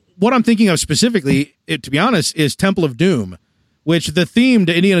I'm thinking of specifically, to be honest, is Temple of Doom, which the theme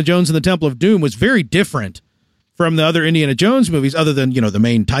to Indiana Jones and the Temple of Doom was very different from the other Indiana Jones movies, other than, the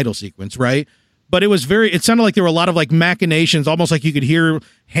main title sequence, right? But it sounded like there were a lot of like machinations, almost like you could hear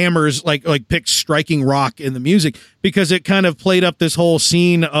hammers, like picks striking rock in the music, because it kind of played up this whole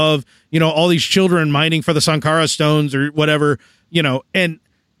scene of, all these children mining for the Sankara stones or whatever, and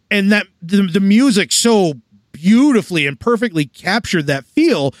that the music so beautifully and perfectly captured that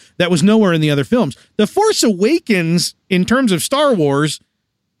feel that was nowhere in the other films. The Force Awakens, in terms of Star Wars,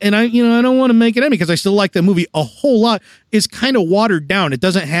 and I don't want to make it any, because I still like that movie a whole lot, is kind of watered down. It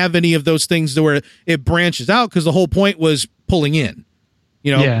doesn't have any of those things to where it branches out, because the whole point was pulling in. We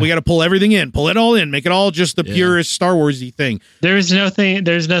got to pull everything in, pull it all in, make it all just the purest Star Wars-y thing. There's nothing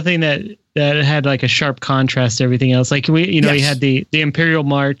that had like a sharp contrast to everything else. Like you had the Imperial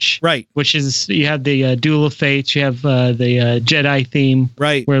March, right? Which is, you have the Duel of Fates, you have the Jedi theme,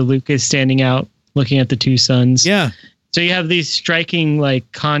 right, where Luke is standing out looking at the two suns. Yeah. So you have these striking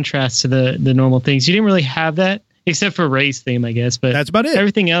like contrasts to the normal things. You didn't really have that except for Rey's theme, I guess. But that's about it.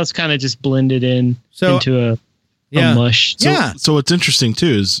 Everything else kind of just blended into a mush. So what's interesting too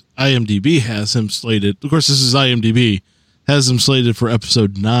is IMDb has him slated. Of course, this is IMDb. Has him slated for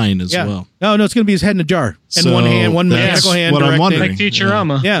episode 9 as well. No, it's going to be his head in a jar and one mechanical hand. What I'm wondering. Like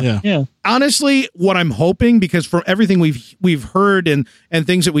Futurama. Yeah. Honestly, what I'm hoping, because from everything we've heard and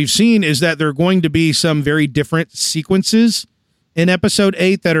things that we've seen, is that there are going to be some very different sequences in episode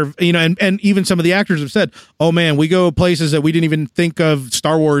 8 that are, and even some of the actors have said, oh man, we go places that we didn't even think of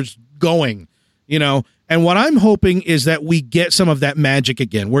Star Wars going, And what I'm hoping is that we get some of that magic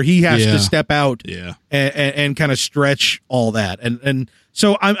again, where he has to step out and kind of stretch all that. And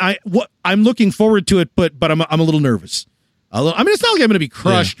so I'm looking forward to it, but I'm a little nervous. It's not like I'm going to be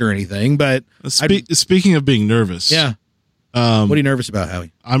crushed or anything, but speaking of being nervous. Yeah. What are you nervous about,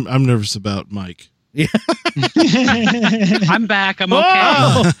 Howie? I'm nervous about Mike. I'm back. I'm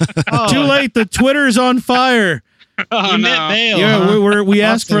okay. Too late. The Twitter's on fire. Oh, You no. met Bale, Yeah, huh? we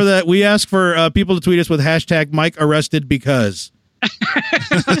asked Awesome. for that. We asked for people to tweet us with hashtag Mike arrested because.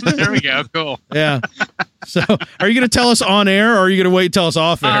 There we go. Cool. Yeah. So, are you going to tell us on air, or are you going to wait and tell us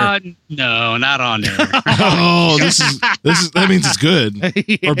off air? No, not on there. Oh, this is that means it's good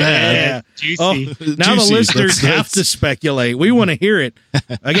or bad. Juicy. Oh, now the Juicy. listeners have to speculate. We want to hear it.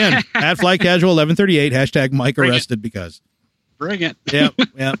 Again, at Fly Casual 1138, hashtag Mike Bring it. arrested because. Bring it. Yeah.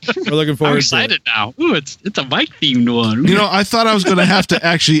 We're looking forward I'm to excited now. Ooh, it's a Mike themed one. You know, I thought I was going to have to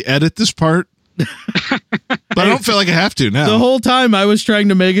actually edit this part, but I don't feel like I have to it. now. The whole time I was trying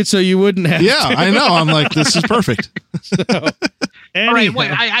to make it so you wouldn't have yeah, to. I know. I'm like, this is perfect. All right,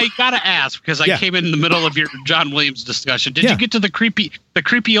 wait. I gotta ask because I Yeah. came in the middle of your John Williams discussion. Did Yeah. you get to the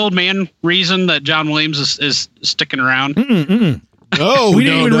creepy old man reason that John Williams is sticking around? Oh, We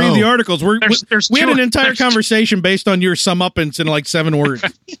didn't even read the articles. There's We had two- an entire there's two- conversation based on your sum uppance in like 7 words.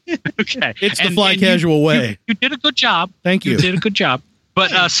 Okay, It's the And- Fly and Casual way. You did a good job. Thank you. You did a good job.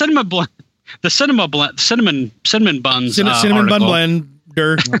 But cinnamon buns. Cinnamon bun article-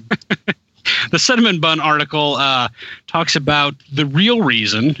 blender. The cinnamon bun article talks about the real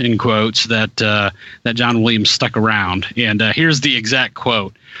reason, in quotes, that John Williams stuck around. And here's the exact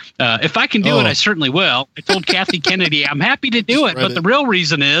quote. If I can do it, I certainly will. I told Kathy Kennedy, I'm happy to do it. But the real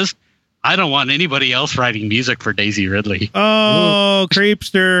reason is I don't want anybody else writing music for Daisy Ridley. Oh,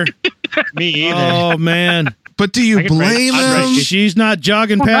 creepster. Me either. Oh, man. But do you blame him? She's not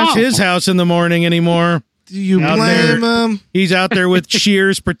jogging past his house in the morning anymore. Do you Out blame there. him? He's out there with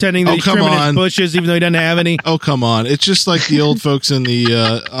shears pretending that Oh, he's come trimming his on. bushes even though he doesn't have any. Oh, come on. It's just like the old folks in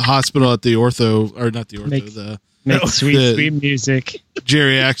the hospital at the ortho, or not the ortho, Make- the Make sweet, the- sweet music.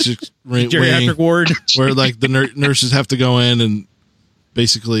 geriatric wing, Geriatric ward. where like the nurses have to go in and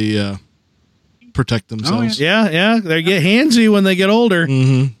basically protect themselves. Yeah. They get handsy when they get older.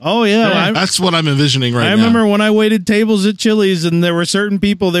 Mm-hmm. Oh, yeah. That's what I'm envisioning right I now. remember when I waited tables at Chili's and there were certain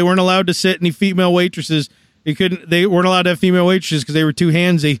people, they weren't allowed to sit, any female waitresses. They weren't allowed to have female waitresses because they were too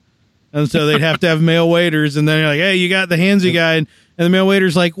handsy. And so they'd have to have male waiters. And they're like, hey, you got the handsy guy. And the male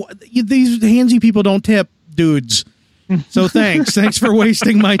waiter's like, what? These handsy people don't tip dudes. So thanks. Thanks for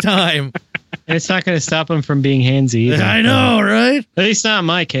wasting my time. And it's not going to stop him from being handsy either. I know, right? At least not in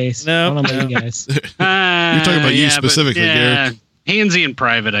my case. No, I don't know about no. you guys. You're talking about you specifically, Garrett. Handsy in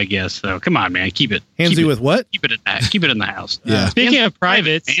private, I guess. So come on, man, keep it. Handsy keep with what? Keep it in the house. Yeah. Speaking of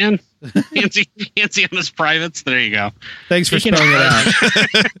privates, man. Handsy on his privates. There you go. Thanks for Speaking of- spelling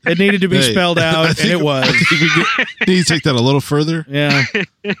it out. It needed to be Hey, spelled I out, and think- it was. I think we need to take that a little further. Yeah.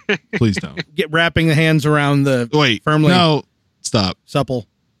 Please don't. Get wrapping the hands around the Wait. firmly No. Stop. supple.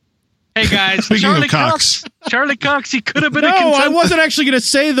 Hey guys, Speaking of Charlie Cox. Charlie Cox. He could have been a No, I contender. wasn't actually going to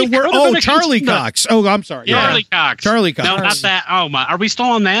say the He word. could have Oh, been a Charlie contender. Cox. Oh, I'm sorry. Yeah. Charlie Cox. Charlie Cox. No, not that. Oh my. Are we still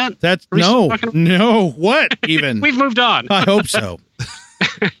on that? That's Are we still no, talking- no. What even? We've moved on. I hope so.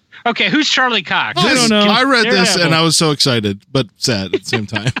 Okay, who's Charlie Cox? I don't know. I read this Daredevil. and I was so excited, but sad at the same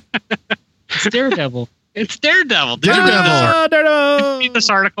time. it's Daredevil. It's Daredevil. Did you Daredevil. read this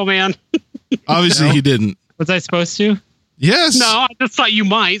article, man? Obviously, he didn't. Was I supposed to? Yes. No, I just thought you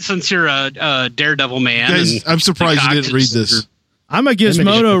might since you're a Daredevil man. Guys, and I'm surprised you Cox didn't read is- this. I'm a Image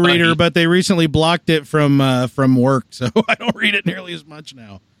Gizmodo of the reader, buddy. but they recently blocked it from work, so I don't read it nearly as much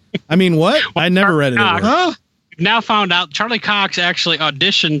now. I mean, what? I never read it at Cox. work. Oh, Now found out Charlie Cox actually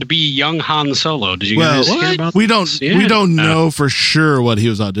auditioned to be young Han Solo. Did you Well, guys hear about we this? don't Yeah. we don't know for sure what he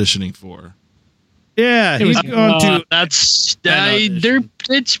was auditioning for. Yeah, It he's was- gone to. That's audition. they're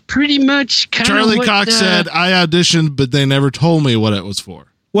it's pretty much kind Charlie of what, Cox said, "I auditioned, but they never told me what it was for."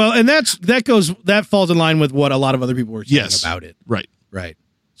 Well, and that falls in line with what a lot of other people were saying Yes. about it. Right. Right.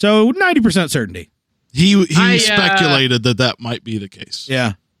 So 90% certainty. He I, speculated that might be the case.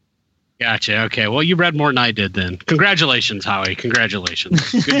 Yeah. Gotcha. Okay. Well, you read more than I did then. Congratulations, Howie. Congratulations.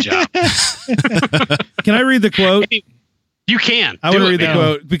 Good job. Can I read the quote? You can. I want Do to it, read the man.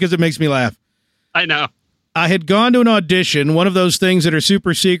 quote because it makes me laugh. I know. I had gone to an audition, one of those things that are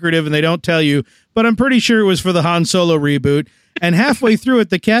super secretive and they don't tell you, but I'm pretty sure it was for the Han Solo reboot. And halfway through it,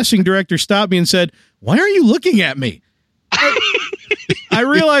 the casting director stopped me and said, "Why are you looking at me?" I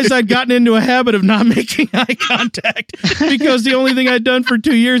realized I'd gotten into a habit of not making eye contact because the only thing I'd done for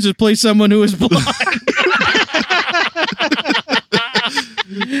 2 years is play someone who was blind.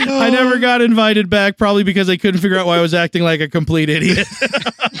 I never got invited back, probably because they couldn't figure out why I was acting like a complete idiot.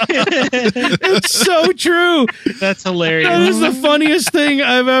 It's so true. that's hilarious. That is the funniest thing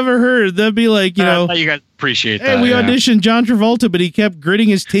I've ever heard. That'd be like, you I know, thought you guys appreciate hey, that. we yeah. auditioned John Travolta, but he kept gritting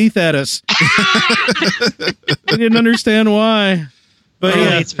his teeth at us. We didn't understand why. But Hey,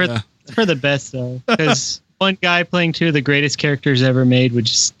 yeah, it's for for the best though, because one guy playing two of the greatest characters ever made would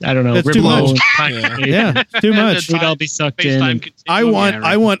just, I don't know, That's rip too a hole much. in Yeah, too much. We'd all be sucked in. and- I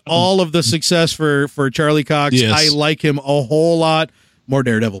want all of the success for Charlie Cox. Yes. I like him a whole lot. More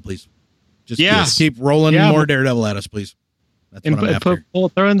Daredevil, please. Just keep rolling more Daredevil at us, please. That's And what I'm after.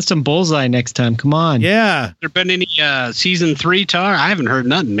 throw in some Bullseye next time. Come on. Yeah. There been any season 3 talk? I haven't heard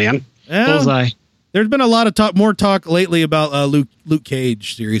nothing, man. Yeah. Bullseye. There's been a lot of more talk lately about Luke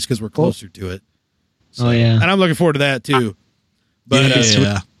Cage series because we're closer to it. So, Oh, yeah. and I'm looking forward to that too. But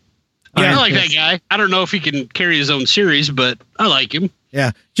yeah. I like that guy. I don't know if he can carry his own series, but I like him.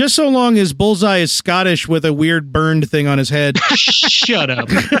 yeah, just so long as Bullseye is Scottish with a weird burned thing on his head. Shut up.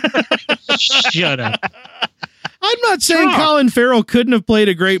 Shut up. I'm not saying Colin Farrell couldn't have played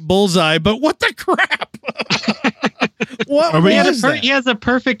a great Bullseye, but what the crap? What Are we- was that? He has a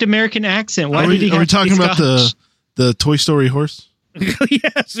perfect American accent. Why Are did he we have to be talking about Scottish? the Toy Story horse?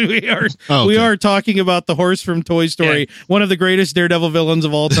 Yes, we are. Oh, We okay. are talking about the horse from Toy Story, one of the greatest Daredevil villains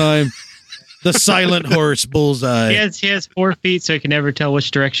of all time. The silent horse, Bullseye. He has 4 feet, so he can never tell which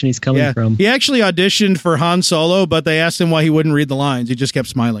direction he's coming from. He actually auditioned for Han Solo, but they asked him why he wouldn't read the lines. He just kept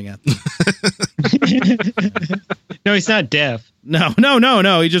smiling at them. No, he's not deaf. No.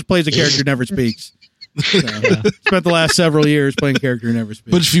 He just plays a character who never speaks. So, spent the last several years playing a character who never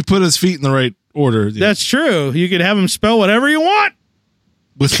speaks. But if you put his feet in the right order, That's true. You could have him spell whatever you want,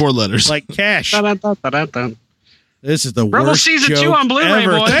 with 4 letters. like cash. Dun-dun-dun-dun-dun. This is the Rebel worst Season joke 2 on Blu-ray,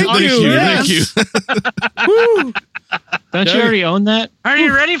 ever. boys. Thank Thank you. you, Yes. thank you. Woo. Don't you already own that? Are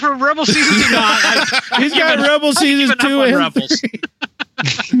you ready for Rebel Season 2? No, He's got Rebel Seasons 2 and Rebels.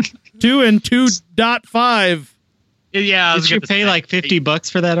 2 and 2.5. Yeah, I was Did you gonna pay say. like $50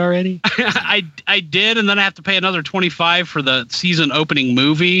 for that already? I did, and then I have to pay another $25 for the season opening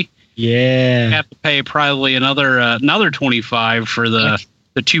movie. I Yeah. have to pay probably another $25 for the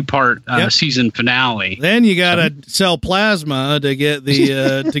 2-part season finale. Then you gotta sell plasma to get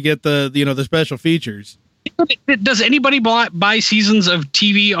the the special features. Does anybody buy seasons of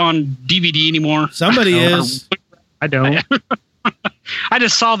TV on DVD anymore? Somebody is. I don't. I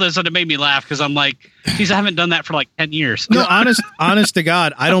just saw this and it made me laugh because I'm like, geez, I haven't done that for like 10 years. No, honest to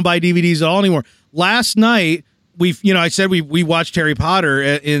God, I don't buy DVDs at all anymore. Last night I said we watched Harry Potter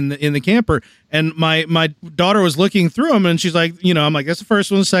in the camper, and my daughter was looking through them, and she's like, I'm like, that's the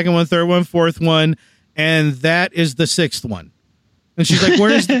first one, second one, third one, fourth one, and that is the 6th one. And she's like,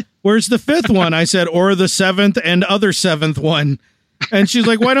 where's the 5th one? I said, or the 7th and other 7th one. And she's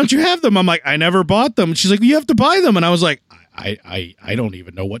like, why don't you have them? I'm like, I never bought them. She's like, you have to buy them. And I was like, I don't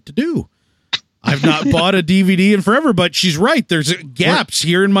even know what to do. I've not bought a DVD in forever, but she's right. There's gaps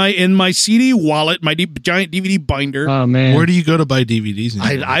here in my CD wallet, my giant DVD binder. Oh man. Where do you go to buy DVDs?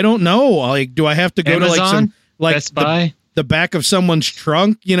 I don't know. Like, do I have to go to Amazon? like Best Buy? the back of someone's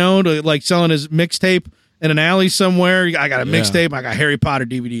trunk, to like selling his mixtape in an alley somewhere? I got a mixtape. I got Harry Potter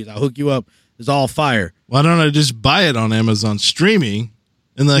DVDs. I'll hook you up. It's all fire. Why don't I just buy it on Amazon streaming,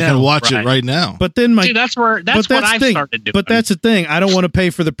 and then I can watch it right now? But then See, that's what I've started doing. But that's the thing. I don't want to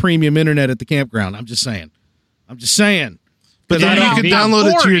pay for the premium internet at the campground. I'm just saying. But then you can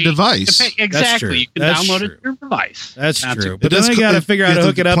download it to your device. Exactly. You can That's download true. it to your device. That's true. But It then does I got to co- figure out how to get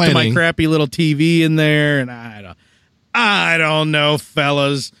hook the it up to my planning. crappy little TV in there, and I don't know,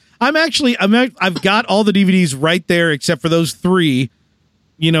 fellas. I've got all the DVDs right there except for those 3,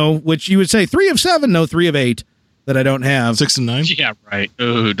 which you would say 3 of 7, no, 3 of 8 that I don't have. 6 and 9. Yeah, right.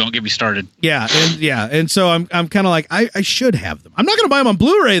 Ooh, don't get me started. And so I'm kind of like I should have them. I'm not going to buy them on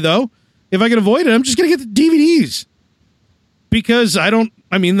Blu-ray though. If I can avoid it, I'm just going to get the DVDs. Because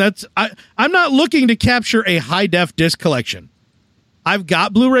I'm not looking to capture a high def disc collection. I've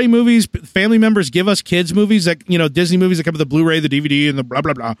got Blu-ray movies. Family members give us kids movies that, Disney movies that come with the Blu-ray, the DVD, and the blah,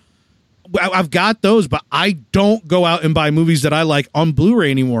 blah, blah. I've got those, but I don't go out and buy movies that I like on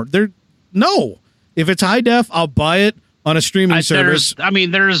Blu-ray anymore. If it's high def, I'll buy it on a streaming service.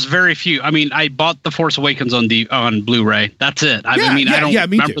 There's very few. I bought The Force Awakens on Blu-ray. That's it. I don't me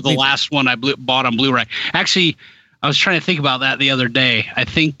remember too, the last one I bought on Blu-ray. Actually, I was trying to think about that the other day. I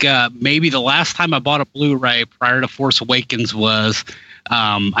think maybe the last time I bought a Blu-ray prior to Force Awakens was,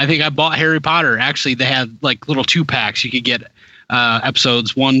 I think I bought Harry Potter. Actually, they had like little 2-packs. You could get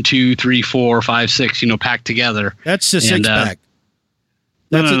episodes 1, 2, 3, 4, 5, 6, packed together. That's a 6-pack.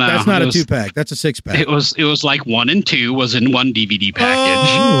 That's not a 2-pack. That's a 6-pack. It was like 1 and 2 was in one DVD package.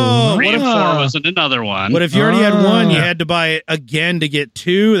 Oh, 3 and 4 was in another one. But if you already had 1, you had to buy it again to get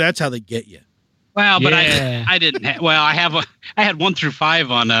 2. That's how they get you. Well, but Yeah. I didn't. I had 1 through 5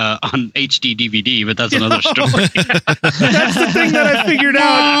 on HD DVD, but that's another story. That's the thing that I figured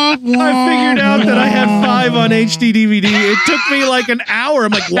out. I figured out that I had 5 on HD DVD. It took me like an hour.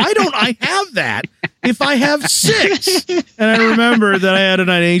 I'm like, why don't I have that if I have 6? And I remember that I had it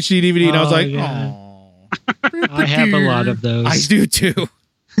on HD DVD, and I was Oh, like, yeah. oh. I have a lot of those. I do too.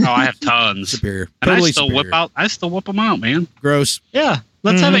 I have tons. Superior. And Totally I still superior. whip them out, man. Gross. Yeah.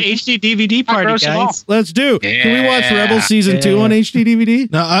 Let's have an HD DVD party, gross at all. guys. Let's do. Can we watch Yeah. Rebels season 2 Yeah. on HD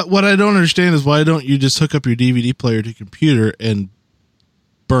DVD? Now, what I don't understand is why don't you just hook up your DVD player to your computer and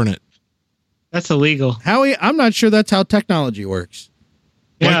burn it? That's illegal. Howie, I'm not sure that's how technology works.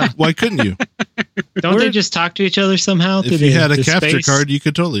 Yeah. Why couldn't you? Don't they just talk to each other somehow? If you had a capture card, you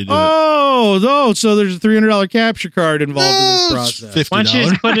could totally do it. Oh, so there's a $300 capture card involved in this process. Why don't you $50.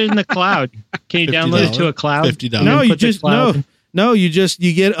 just put it in the cloud? Can you download it to a cloud? $50. No, And you put the just cloud-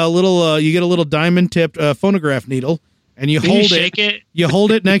 you get a little diamond tipped phonograph needle, and you Can hold you it. shake it? You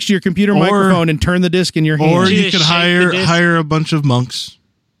hold it next to your computer Or- microphone and turn the disc in your hand. Or You you just could shake the disc. hire a bunch of monks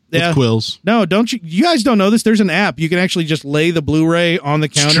Yeah. with quills. No, don't you? You guys don't know this. There's an app. You can actually just lay the Blu-ray on the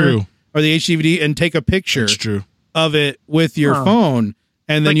counter true. or the HDVD and take a picture That's true. of it with your Huh. phone,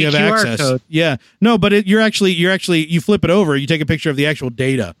 and then Like you a have QR access. code. Yeah, no, but you're actually you flip it over. You take a picture of the actual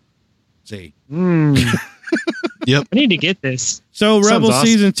data. See, Yep. I need to get this. so Sounds Rebel awesome.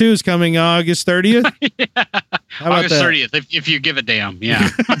 season 2 is coming August 30th. How about August that? 30th, if you give a damn. Yeah.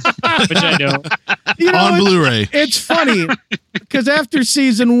 Which I don't. You know, On it's- Blu-ray. It's funny because after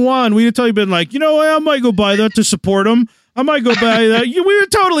season 1, we'd have totally been like, you know what, I might go buy that to support them. I might go buy that. We were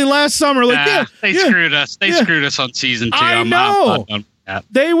totally last summer like, They yeah. screwed us. They Yeah. screwed us on season 2. I I'm know. not done with that.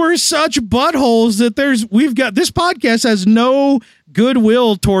 They were such buttholes that we've got this podcast has no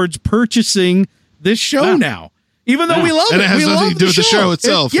goodwill towards purchasing this show now. Even though we love And it. it has We nothing love to do with the show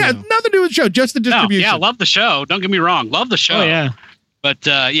itself, Yeah, yeah. nothing to do with the show, just the No, distribution. yeah, love the show. Don't get me wrong. Love the show. Oh, yeah. But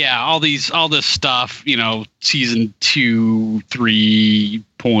all this stuff, season 2, 3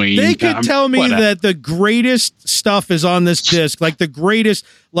 point. They could tell me whatever. that the greatest stuff is on this disc, like the greatest,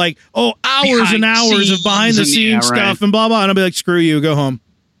 hours Behind and hours of behind the scenes scenes and- yeah, stuff and blah blah. And I'll be like, screw you, go home.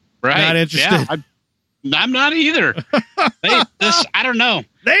 right? not interested. Yeah, I'm not either. I don't know.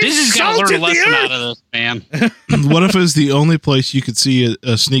 They This is gonna learn salted a the lesson earth. out of this, man. What if it was the only place you could see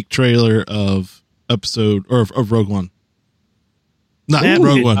a sneak trailer of episode or of Rogue One? Not That-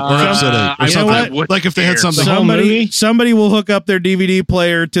 Rogue One or episode 8 or I something. wouldn't Like if they had care. something. whole movie? Somebody will hook up their DVD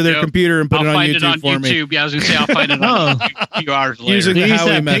player to their Yep. computer and put I'll it on find YouTube it on for me. YouTube. Yeah, I was gonna say I'll find it on YouTube a few hours later. Using They the use Howie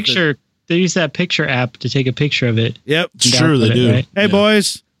that method. picture. They use that picture app to take a picture of it. Yep. It's true, they Download it, do. right? Hey Yeah.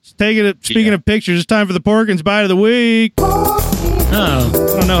 boys, speaking of pictures, it's time for the Porkins Bite of the Week. I Oh,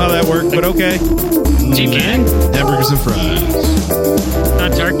 don't know how that worked, but okay. you can? Hamburgers and fries.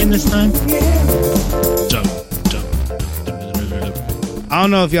 Not Tarkin this time? Jump, jump. I don't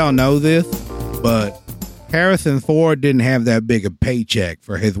know if y'all know this, but Harrison Ford didn't have that big a paycheck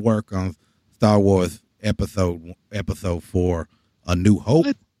for his work on Star Wars Episode 4, A New Hope.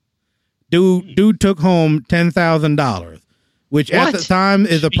 Dude took home $10,000, which at What? the time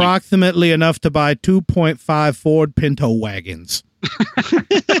is approximately enough to buy 2.5 Ford Pinto wagons.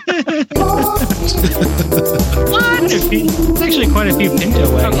 It's actually quite a few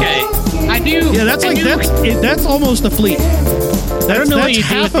Pinto wagons. Okay, I do. Yeah, that's almost a fleet. That's, I don't know what that's you do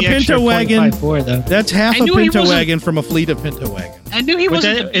half with a the extra Pinto wagon. 0.54 though. That's half I a knew he Pinto wasn't- wagon from a fleet of Pinto wagons. I knew he Was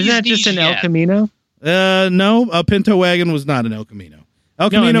wasn't. that, isn't that just an El Camino? No, a Pinto wagon was not an El Camino. El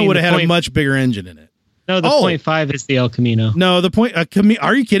No, I Camino mean would have the had a point- much bigger engine in it. No, the Oh. 0.5 is the El Camino. No, the point.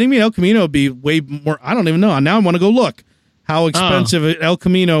 Are you kidding me? El Camino would be way more. I don't even know. Now I want to go look how expensive El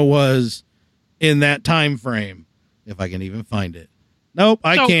Camino was in that time frame. If I can even find it. Nope,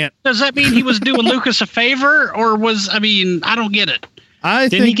 I So, can't. Does that mean he was doing Lucas a favor, or I don't get it. I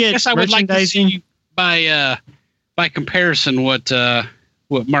Didn't he think get I guess I would like to merchandising? see by comparison what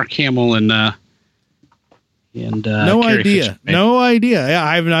Mark Hamill and no Carrie idea. Fisher made. No idea. Yeah,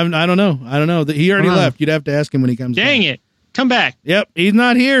 I don't know. I don't know. He already Huh. left. You'd have to ask him when he comes. Dang back. it. Come back. Yep, he's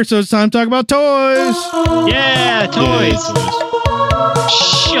not here, so it's time to talk about toys. Yeah, toys.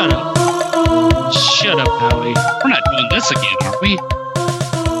 Shut up. Shut up, Howie. We're not doing this again, are we?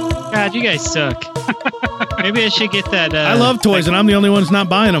 God, you guys suck. Maybe I should get that. I love toys, and I'm the only one that's not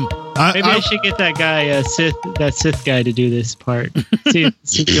buying them. Maybe I should get that guy, Sith guy, to do this part. See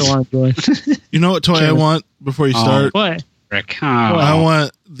if you'll want to join. You know what toy I want before you start? What? Rick. I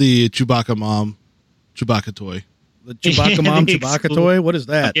want the Chewbacca mom Chewbacca toy. The Chewbacca mom The Chewbacca exclusive. toy. What is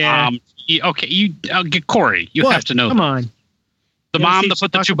that? Yeah. You get Corey. You What? have to know. Come on. The You ever mom see that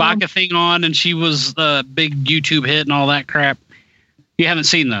put the Chewbacca Chewbacca mom? thing on, and she was the big YouTube hit and all that crap. You haven't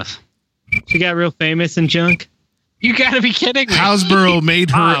seen this. She got real famous and junk. You got to be kidding me. Hasbro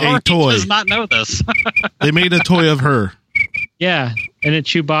made her Wow, a toy. does not know this. They made a toy of her. Yeah, and it's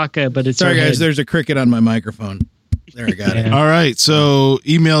Chewbacca, but it's Sorry, her guys. head. There's a cricket on my microphone. There, I got it. Yeah. All right, so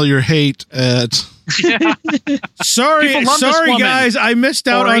email your hate at. Sorry, People love this woman. guys. I missed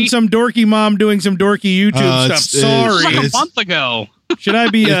out Sorry. on some dorky mom doing some dorky YouTube stuff. It's- Sorry. Like a It's- month ago. Should I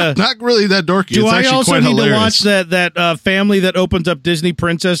be? Not really that dorky. Do It's I actually also quite need hilarious. to watch that family that opens up Disney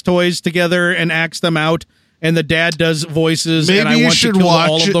princess toys together and acts them out, and the dad does voices, and I Maybe you want to should kill watch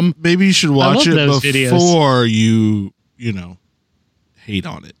all it. of them? Maybe you should watch love it those videos. before you hate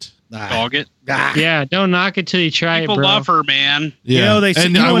on it. Dog it. Yeah, don't knock it till you try People it, bro. love her, man. Yeah, You know, they said-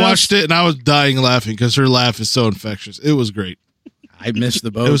 and you know I what watched it and I was dying laughing because her laugh is so infectious. It was great. I missed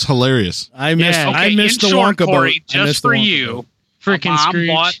the boat. It was hilarious. I missed. Yeah. I Okay, missed in the short, Wonka Corey, boat. I missed just the for Wonka you, boat. Freaking Mom Scrooge.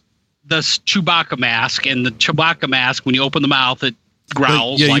 bought this Chewbacca mask, and the Chewbacca mask, when you open the mouth, it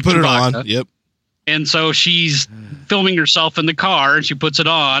growls. Yeah, like you put Chewbacca. it on. Yep. And so she's filming herself in the car, and she puts it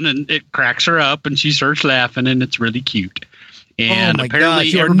on, and it cracks her up, and she starts laughing, and it's really cute. And Oh my apparently,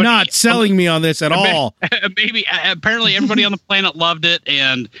 gosh, you're everybody- not selling me on this at all. Maybe apparently everybody on the planet loved it,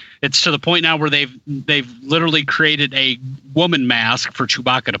 and it's to the point now where they've literally created a woman mask for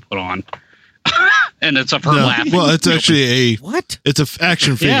Chewbacca to put on, and it's of her No, laughing. well, it's actually a What? it's a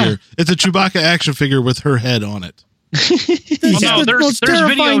action figure. Yeah. It's a Chewbacca action figure with her head on it. This is no, the there's- most there's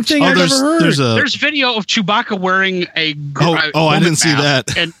terrifying video- thing Oh, I've ever heard. There's video of Chewbacca wearing a I woman didn't see mask,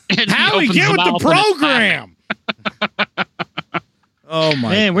 that. And he Howie, opens get with the mouth and it's laughing. program. Oh my!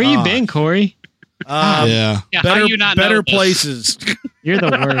 Man, where you gosh. been, Corey? Yeah, Yeah, how Better, do you not know better this? places. You're the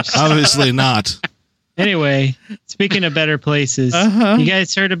worst. obviously not. Anyway, speaking of better places, Uh-huh. you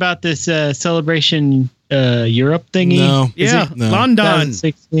guys heard about this Celebration Europe thingy? No. Is Yeah, it No. London.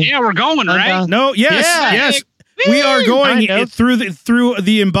 2016? Yeah, we're going right. No, yes, Yeah. yes. We are going Kind of. through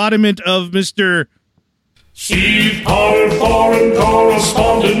the embodiment of Mr. Steve Power, foreign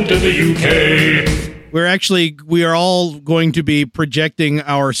correspondent in the UK. We are all going to be projecting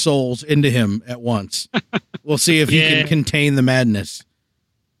our souls into him at once. We'll see if he Yeah. can contain the madness.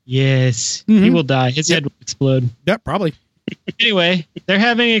 Yes, he Mhm. will die. His head will explode. Yeah, probably. Anyway, they're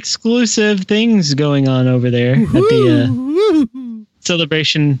having exclusive things going on over there at the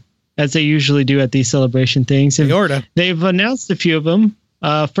celebration, as they usually do at these celebration things. And Aorta. they've announced a few of them.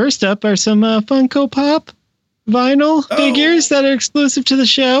 First up are some Funko Pop vinyl figures that are exclusive to the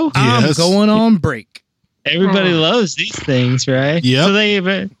show. I'm Yes. going on break. Everybody loves these things, right? Yep. So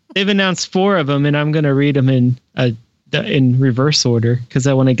they've announced 4 of them, and I'm going to read them in reverse order because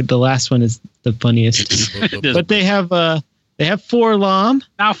I want to get the last one is the funniest. But they have 4 Lom.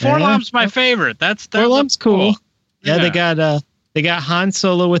 Now, Forlom's my favorite. That's 4 Lom's cool. Yeah, Yeah. they got Han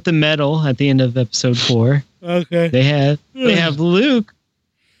Solo with the medal at the end of episode 4. Okay. They have Luke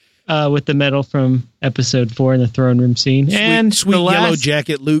with the medal from episode 4 in the throne room scene, and Sweet the yellow last,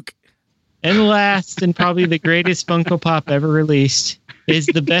 jacket, Luke. and last, and probably the greatest Funko Pop ever released is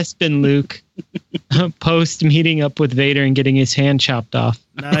the Bespin Luke post meeting up with Vader and getting his hand chopped off.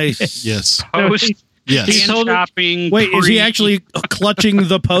 Nice. Yes. Post Yes. He's hand told- chopping. Wait, is he pre- actually clutching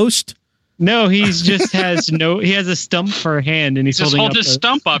the post? No, he has a stump for a hand, and he's just holding hold up his a,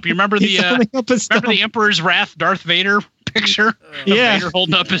 stump up? You remember the he's holding up a stump. remember the Emperor's Wrath Darth Vader picture? Yeah. Vader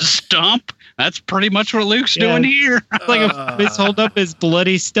holding up his stump. That's pretty much what Luke's Yeah. doing here. He's hold up his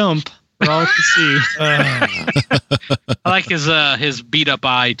bloody stump for all to see. I like his beat up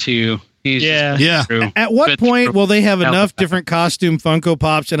eye too. He's Yeah. Yeah. true. At what Fits point for- will they have Alpha. enough different costume Funko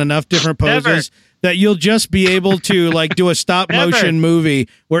Pops and enough different poses Never. that you'll just be able to like do a stop Never. motion movie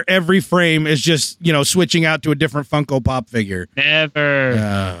where every frame is just, switching out to a different Funko Pop figure?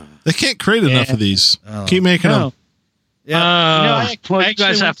 Never. They can't create enough Yeah. of these. Oh. Keep making No. them. Yeah. Well, you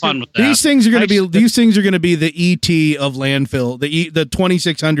guys actually have went fun to- with that. These things are going to Actually, be these are going to be the ET of landfill, the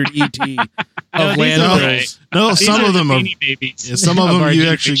 2600 ET of these are landfills. No, These some are of the them are. Beanie Babies. Yeah, some of them our you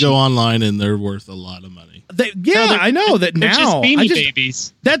Geek actually Fiction. go online and they're worth a lot of money. No, I know that They're just now. Beanie I just,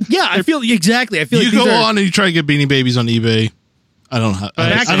 Babies. I feel exactly. I feel You like these go are- on and you try to get Beanie Babies on eBay. I don't have. I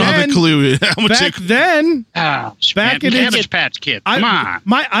Back don't have then- a clue how much. back then. Back in Cabbage its- Patch Kid. Come on.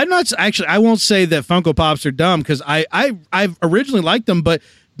 I'm not actually. I won't say that Funko Pops are dumb because I've originally liked them, but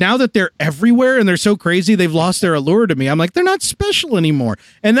now that they're everywhere and they're so crazy, they've lost their allure to me. I'm like, they're not special anymore,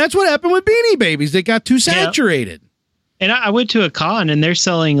 and that's what happened with Beanie Babies. They got too saturated. And I went to a con and they're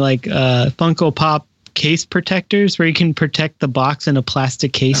selling like Funko Pop case protectors where you can protect the box in a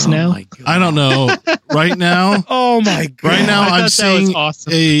plastic case now. my God. I don't know. Right now, Oh my God! right now, I thought I'm that was seeing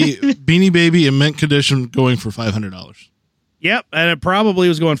awesome. a Beanie Baby in mint condition going for $500. Yep, and it probably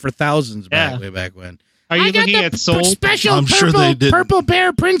was going for thousands Yeah. way back when. Are you looking at sold? Special I'm sure they did. purple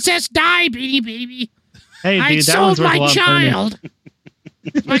bear princess dye, Beanie Baby. Hey, dude, I that sold one's worth a my lot of child.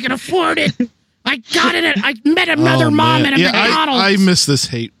 I can afford it. I got it. I met another Oh, mom man. at a Yeah, McDonald's. I miss this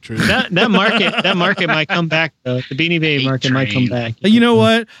hatred. That market might come back though. The Beanie Baby Hate market might come train. back. You know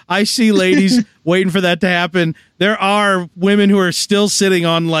what? I see ladies waiting for that to happen. There are women who are still sitting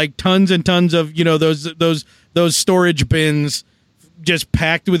on like tons and tons of, those storage bins just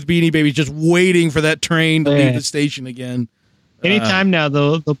packed with Beanie Babies, just waiting for that train to leave the station again. Anytime now,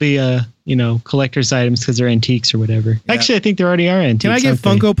 they'll be collector's items because they're antiques or whatever. Yeah. Actually, I think there already are antiques. Can I get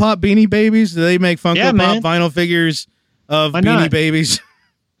aren't they? Funko Pop Beanie Babies? Do they make Funko Yeah, Pop man. vinyl figures of Why Beanie not? Babies?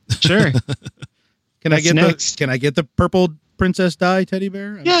 Sure. Can I What's get next? Can I get the purple princess dye teddy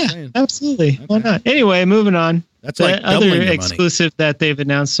bear? I'm Yeah, just saying. absolutely. Why Okay. not? Anyway, moving on. That's The like doubling other your money. exclusive that they've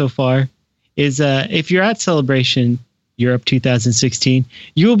announced so far is if you're at Celebration Europe 2016,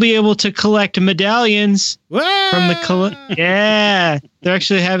 you will be able to collect medallions from the yeah. They're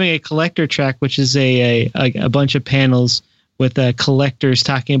actually having a collector track, which is a bunch of panels with collectors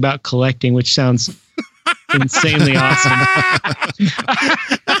talking about collecting, which sounds insanely awesome.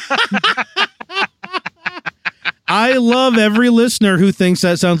 I love every listener who thinks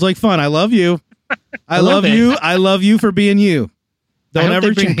that sounds like fun. I love you. I love it. you. I love you for being you. I Don't hope ever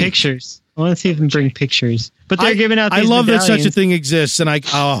they bring change. pictures. I want to see if they bring pictures. But they're giving out I these love that such a medallions. thing exists, and I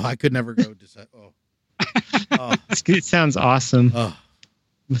could never go to that. Oh. It sounds awesome. Oh.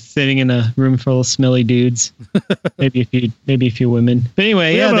 Sitting in a room full of smelly dudes. maybe a few women. But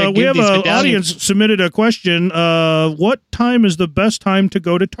anyway, We have an audience submitted a question. What time is the best time to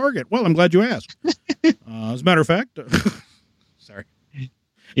go to Target? Well, I'm glad you asked. As a matter of fact, sorry.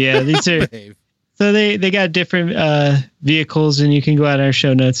 Yeah, these are. Behave. So they got different vehicles, and you can go out on our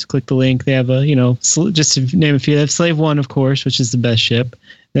show notes, click the link. They have just to name a few. They have Slave One, of course, which is the best ship.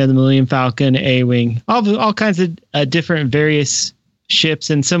 They have the Millennium Falcon, A-Wing, all kinds of different various ships,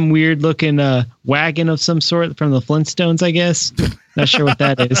 and some weird looking wagon of some sort from the Flintstones, I guess. Not sure what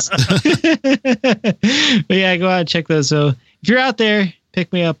that is. But yeah, go out and check those. So if you're out there,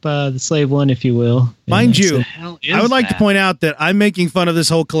 pick me up the Slave One, if you will. Mind And you, hell is I would like to that? point out that I'm making fun of this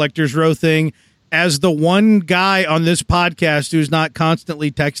whole collector's row thing as the one guy on this podcast who's not constantly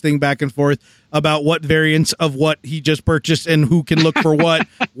texting back and forth about what variants of what he just purchased and who can look for what,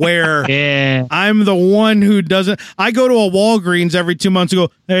 where. yeah. I'm the one who doesn't. I go to a Walgreens every 2 months and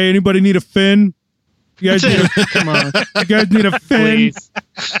go, hey, anybody need a fin? You guys need a, Come on, you guys need a fin? please.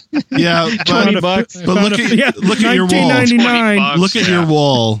 Yeah, $20. but look at your wall. $19.99. Look at your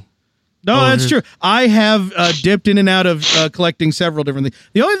wall. No, Oh, that's true. I have dipped in and out of collecting several different things.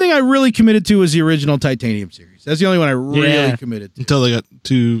 The only thing I really committed to was the original Titanium series. That's the only one I really committed to. Until they got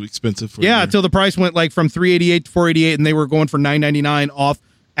too expensive for Yeah, you. until the price went like from $388 to $488, and they were going for $999 off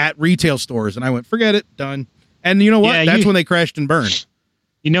at retail stores, and I went, forget it, done. And you know what? Yeah, That's when they crashed and burned.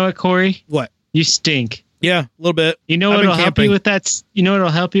 You know what, Corey? What? You stink. Yeah, a little bit. You know I've been what'll help camping. you with that? You know what'll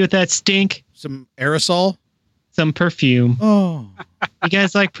help you with that stink? Some aerosol. Some perfume. Oh, You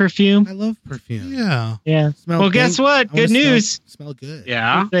guys like perfume? I love perfume. Yeah. Yeah. Smell Well, good. guess what? I wanna Good news. Smell good.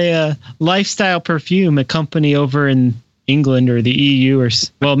 Yeah. It's a lifestyle perfume, a company over in England or the EU,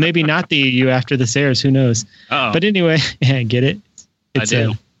 well, maybe not the EU after this airs. Who knows? Oh, But anyway, get it? I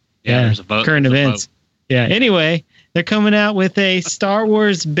do. yeah, there's a vote. current There's a events. Yeah. Anyway, they're coming out with a Star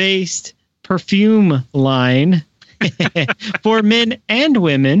Wars based perfume line for men and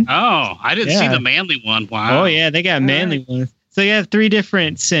women. Oh, I didn't see Yeah. the manly one. Wow. Oh yeah, they got manly ones. So you have 3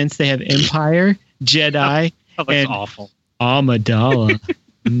 different scents. They have Empire, Jedi, Oh, that's and awful. Amidala.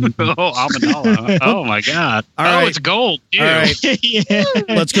 Oh, Amidala. Oh my God. All oh, right. it's gold. Ew. All right. Yeah.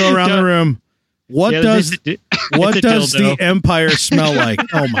 Let's go around the room. What Yeah, does it's what a does the dildo. Empire smell like?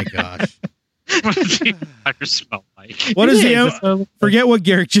 Oh my gosh! What does the Empire smell like? What is the Yeah, forget what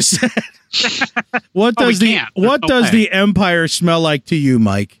Garrick just said? What Oh, we does the can't. what No does way. the Empire smell like to you,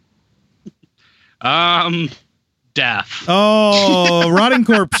 Mike? Death. Oh, rotting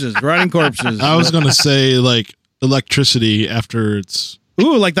corpses, rotting corpses. I was going to say like electricity after it's.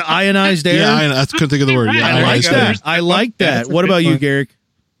 Ooh, like the ionized air. Yeah, I couldn't think of the word. Yeah, I like ionized air. that. I like that. That's a What good about you, one. Garrick?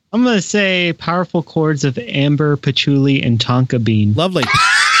 I'm gonna say powerful chords of amber, patchouli, and tonka bean. Lovely,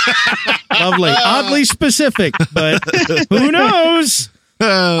 lovely. Oddly specific, but who knows?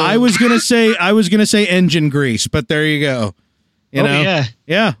 I was gonna say engine grease, but there you go. You know,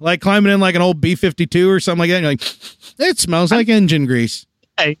 yeah. like climbing in like an old B-52 or something like that. And you're like, it smells like engine grease.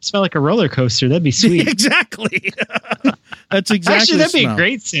 Hey, smell like a roller coaster. That'd be sweet. Exactly. That's exactly. Actually, that'd the be smell. a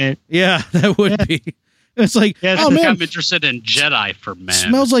great scent. Yeah, that would be. It's like, Yeah, oh it's man, I'm interested in Jedi for men.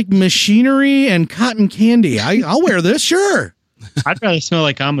 smells like machinery and cotton candy. I'll wear this, sure. I'd rather smell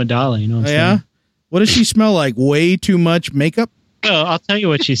like Amidala. You know what I'm Yeah. saying? What does she smell like? Way too much makeup? Oh, I'll tell you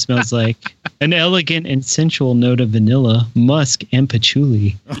what she smells like. An elegant and sensual note of vanilla, musk, and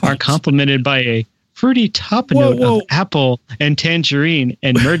patchouli are complemented by a fruity top note of apple and tangerine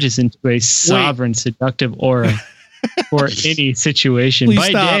and merges into a sovereign seductive aura for any situation. Please by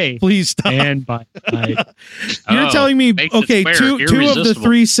stop. day Please stop. and by night. You're telling me, makes okay, it two of the irresistible.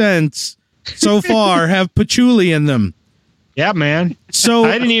 3 scents so far have patchouli in them. Yeah, man. So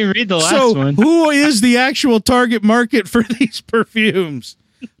I didn't even read the last so one. who is the actual target market for these perfumes?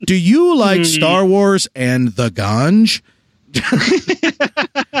 Do you like Star Wars and the Ganj?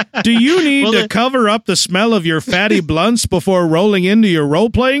 Do you need to cover up the smell of your fatty blunts before rolling into your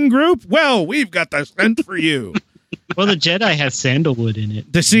role-playing group? Well, we've got the scent for you. Well, the Jedi has sandalwood in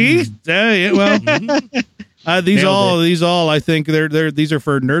it. To see? Yeah, well, these all, I think these are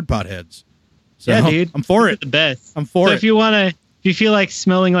for nerd potheads. So Yeah, dude. I'm for These are it. the best. I'm for So it. if you feel like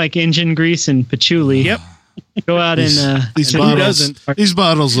smelling like engine grease and patchouli, Yep. go out and These to Who bottles. doesn't? These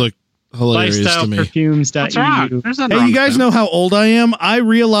bottles look hilarious to me. lifestyleperfumes.eu. What's wrong? There's nothing Hey, wrong you guys with that. know how old I am? I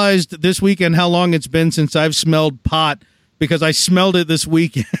realized this weekend how long it's been since I've smelled pot because I smelled it this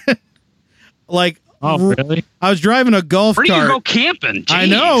weekend. Oh, really? I was driving a golf Where do cart. you go camping? I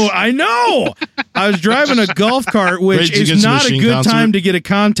Jeez. know. I was driving a golf cart, which Rage is Against the not a Machine good concert? time to get a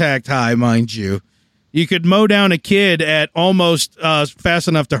contact high, mind you. You could mow down a kid at almost fast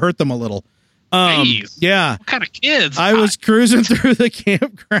enough to hurt them a little. Jeez. Yeah. What kind of kids? I was cruising through the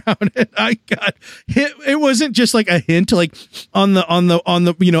campground and I got hit. It wasn't just like a hint, like on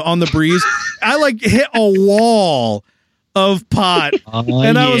the breeze. I like hit a wall of pot,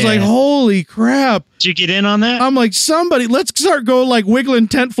 and I was like, "Holy crap!" Did you get in on that? I'm like, "Somebody, let's start going like wiggling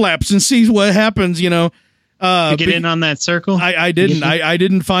tent flaps and see what happens." You get in on that circle? I didn't. I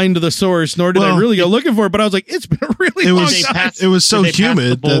didn't find the source, nor did I Well, really go looking for it. But I was like, "It's been a really It long was- time." it was so Did they pass the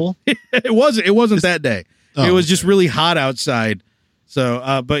humid that- bowl? It wasn't that day. Oh, It was just really hot outside.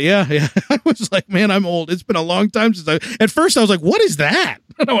 So, but yeah, I was like, man, I'm old. It's been a long time since at first I was like, what is that?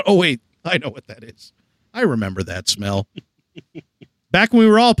 And I went, oh wait, I know what that is. I remember that smell. Back when we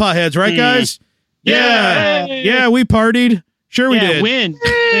were all potheads, right, guys? Yeah. Yay! Yeah, we partied. Sure we did. When?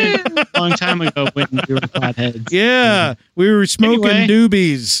 A long time ago when we were potheads. Yeah, we were smoking Anyway.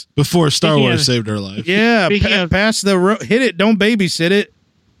 doobies. Before Star Speaking Wars of- saved our life. Yeah, Speaking of- pass the hit it, don't babysit it.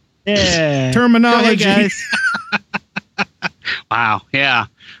 Yeah. Terminology. Go ahead, guys. Wow. Yeah.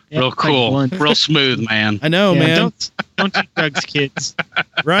 Yeah, Real like cool. one. Real smooth, man. I know, Yeah, man. Don't take drugs, kids.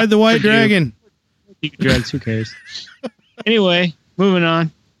 Ride the white dragon. Take drugs, who cares? Anyway, moving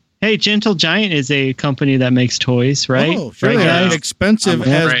on. Hey, Gentle Giant is a company that makes toys, right? Oh, sure. Right, they are. guys? Expensive I'm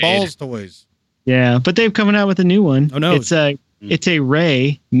as afraid. balls toys. Yeah, but they've coming out with a new one. Oh, no. It's a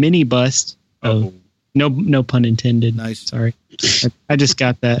Ray mini bust. Oh, no pun intended. Nice. Sorry, I just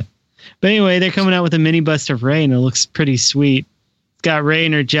got that. But anyway, they're coming out with a mini bust of Ray, and it looks pretty sweet. It's got Ray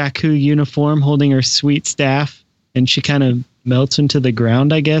in her Jakku uniform, holding her sweet staff, and she kind of melts into the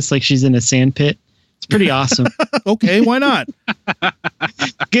ground, I guess, like she's in a sand pit. It's pretty awesome. Okay, why not?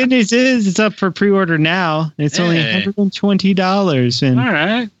 Good news is it's up for pre-order now. And it's only Hey. $120, and All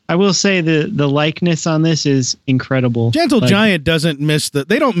right. I will say the likeness on this is incredible. Gentle Like, Giant doesn't miss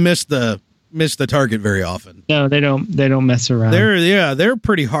they don't miss the target very often. No, they don't mess around. They're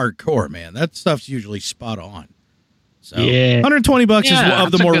pretty hardcore, man. That stuff's usually spot on. So Yeah. $120 is Yeah,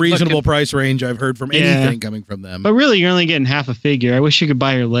 of the that's a more good reasonable looking- price range I've heard from Yeah. anything coming from them. But really, you're only getting half a figure. I wish you could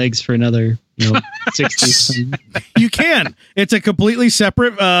buy your legs for another, 60. You can. It's a completely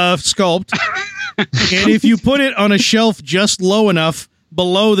separate sculpt. And if you put it on a shelf just low enough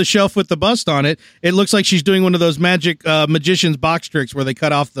below the shelf with the bust on it, it looks like she's doing one of those magic magician's box tricks where they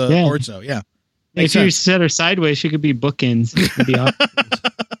cut off the Yeah. torso. Yeah. If Makes you sense. set her sideways, she could be bookends. It'd be awesome.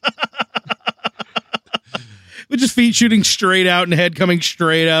 With just feet shooting straight out and head coming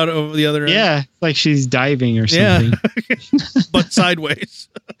straight out over the other end. Yeah, it's like she's diving or Yeah. something. But sideways.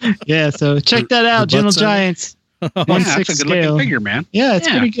 Yeah, so check that out, Her Gentle butt's out. Giants. Yeah, 1/6 that's a good scale. looking figure, man. Yeah, it's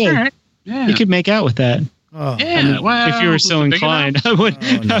Yeah, pretty good. all right. Yeah. You could make out with that. Oh. Yeah, well, if you were so is it big inclined. enough? I would.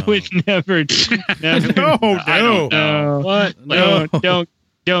 Oh, no. I would never. never No, I don't know. no. What? No.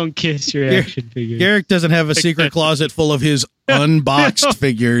 Don't kiss your action figures. Garrick doesn't have a secret closet full of his unboxed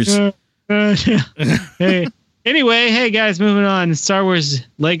figures. Hey. Anyway, hey guys, moving on.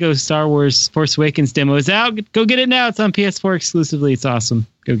 Lego Star Wars Force Awakens demo is out. Go get it now. It's on PS4 exclusively. It's awesome.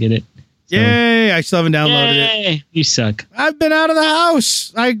 Go get it. So- Yay! I still haven't downloaded it. Yay. You suck. I've been out of the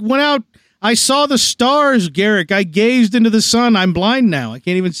house. I went out. I saw the stars, Garrick. I gazed into the sun. I'm blind now. I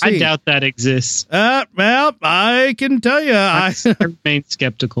can't even see. I doubt that exists. Well, I can tell you. I remain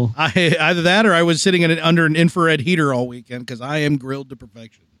skeptical. Either that or I was sitting under an infrared heater all weekend because I am grilled to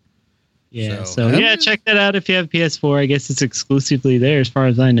perfection. Yeah. So, So yeah, check that out if you have PS4. I guess it's exclusively there, as far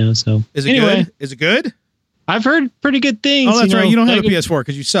as I know. So is it good? Is it good? I've heard pretty good things. Oh, that's right. You don't have a like PS4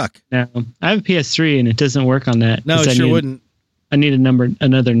 because you suck. No, I have a PS3 and it doesn't work on that. No, it sure wouldn't. I need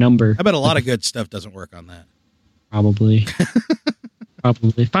another number. I bet a lot of good stuff doesn't work on that. Probably.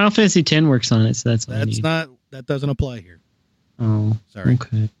 Probably. Final Fantasy X works on it, so that's all I need. That doesn't apply here. Oh, sorry.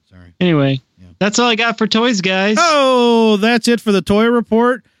 Okay. Sorry. Anyway, Yeah. that's all I got for toys, guys. Oh, that's it for the toy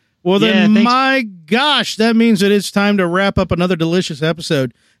report. Well, then, my gosh, that means that it's time to wrap up another delicious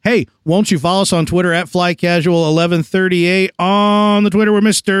episode. Hey, won't you follow us on Twitter at FlyCasual1138 on the Twitter. We're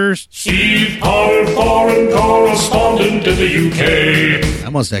Mr. Steve Potter, foreign correspondent in the UK. I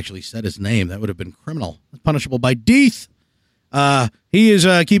almost actually said his name. That would have been criminal. Punishable by death. He is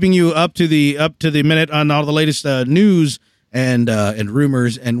keeping you up to the minute on all the latest news and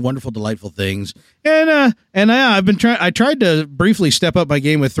rumors and wonderful, delightful things. And I've been I tried to briefly step up my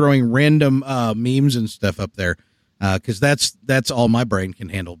game with throwing random memes and stuff up there because that's all my brain can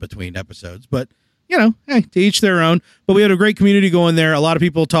handle between episodes. But hey, to each their own. But we had a great community going there. A lot of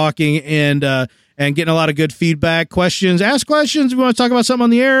people talking and getting a lot of good feedback, questions. Ask questions. If you want to talk about something on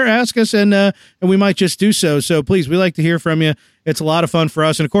the air, ask us, and we might just do so. So please, we like to hear from you. It's a lot of fun for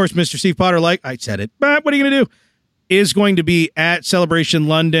us. And of course, Mr. Steve Potter, like I said it, but what are you going to do? Is going to be at Celebration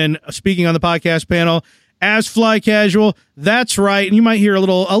London, speaking on the podcast panel as Fly Casual. That's right. And you might hear a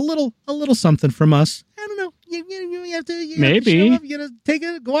little something from us. I don't know. You have to maybe show up. You got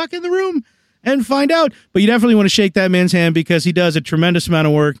to go walk in the room and find out. But you definitely want to shake that man's hand because he does a tremendous amount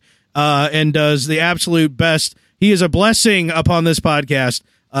of work and does the absolute best. He is a blessing upon this podcast,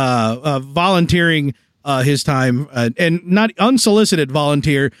 volunteering his time and not unsolicited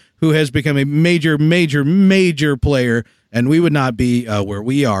volunteer who has become a major player, and we would not be where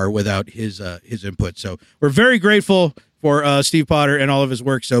we are without his input. So we're very grateful for Steve Potter and all of his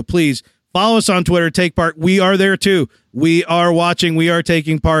work. So please follow us on Twitter, take part. We are there too. We are watching. We are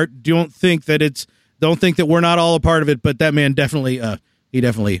taking part. Don't think that we're not all a part of it, but that man definitely he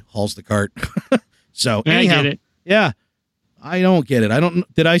definitely hauls the cart. So anyhow, I get it. Yeah, I don't get it.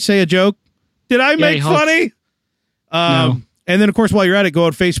 Did I say a joke? Did I make funny? No. And then, of course, while you're at it, go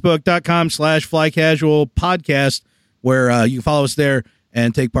to facebook.com/flycasualpodcast, where you can follow us there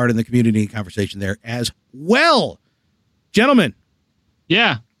and take part in the community conversation there as well. Gentlemen.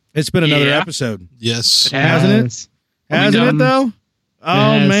 Yeah. It's been another episode. Yes. Hasn't it? Hasn't it, though?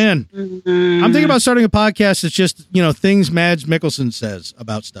 Oh, man. I'm thinking about starting a podcast that's just, things Mads Mikkelsen says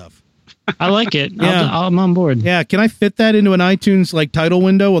about stuff. I like it. Yeah. I'm on board. Yeah. Can I fit that into an iTunes title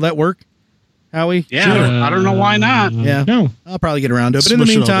window? Will that work? Howie? Yeah, sure. I don't know why not. Yeah. No. I'll probably get around to it. But in the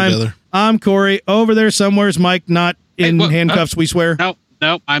meantime, I'm Corey. Over there somewhere is Mike, not in handcuffs, we swear.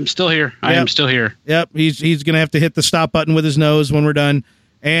 No, I'm still here. I am still here. Yep. He's going to have to hit the stop button with his nose when we're done.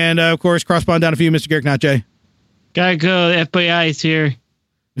 And, of course, crossbond down a few, Mr. Garrick, not Jay. Gotta go. The FBI is here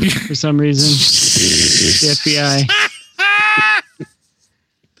for some reason. The FBI.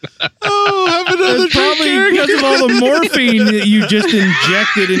 Oh, have another probably because of all the morphine that you just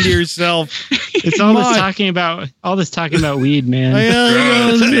injected into yourself. It's all this talking about weed, man.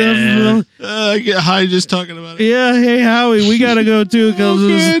 I get high just talking about it. Yeah, hey Howie, we gotta go too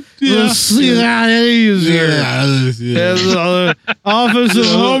because the CIA is here. The Office of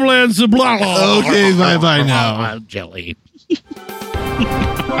Homeland Supply. Okay, bye now. Jelly.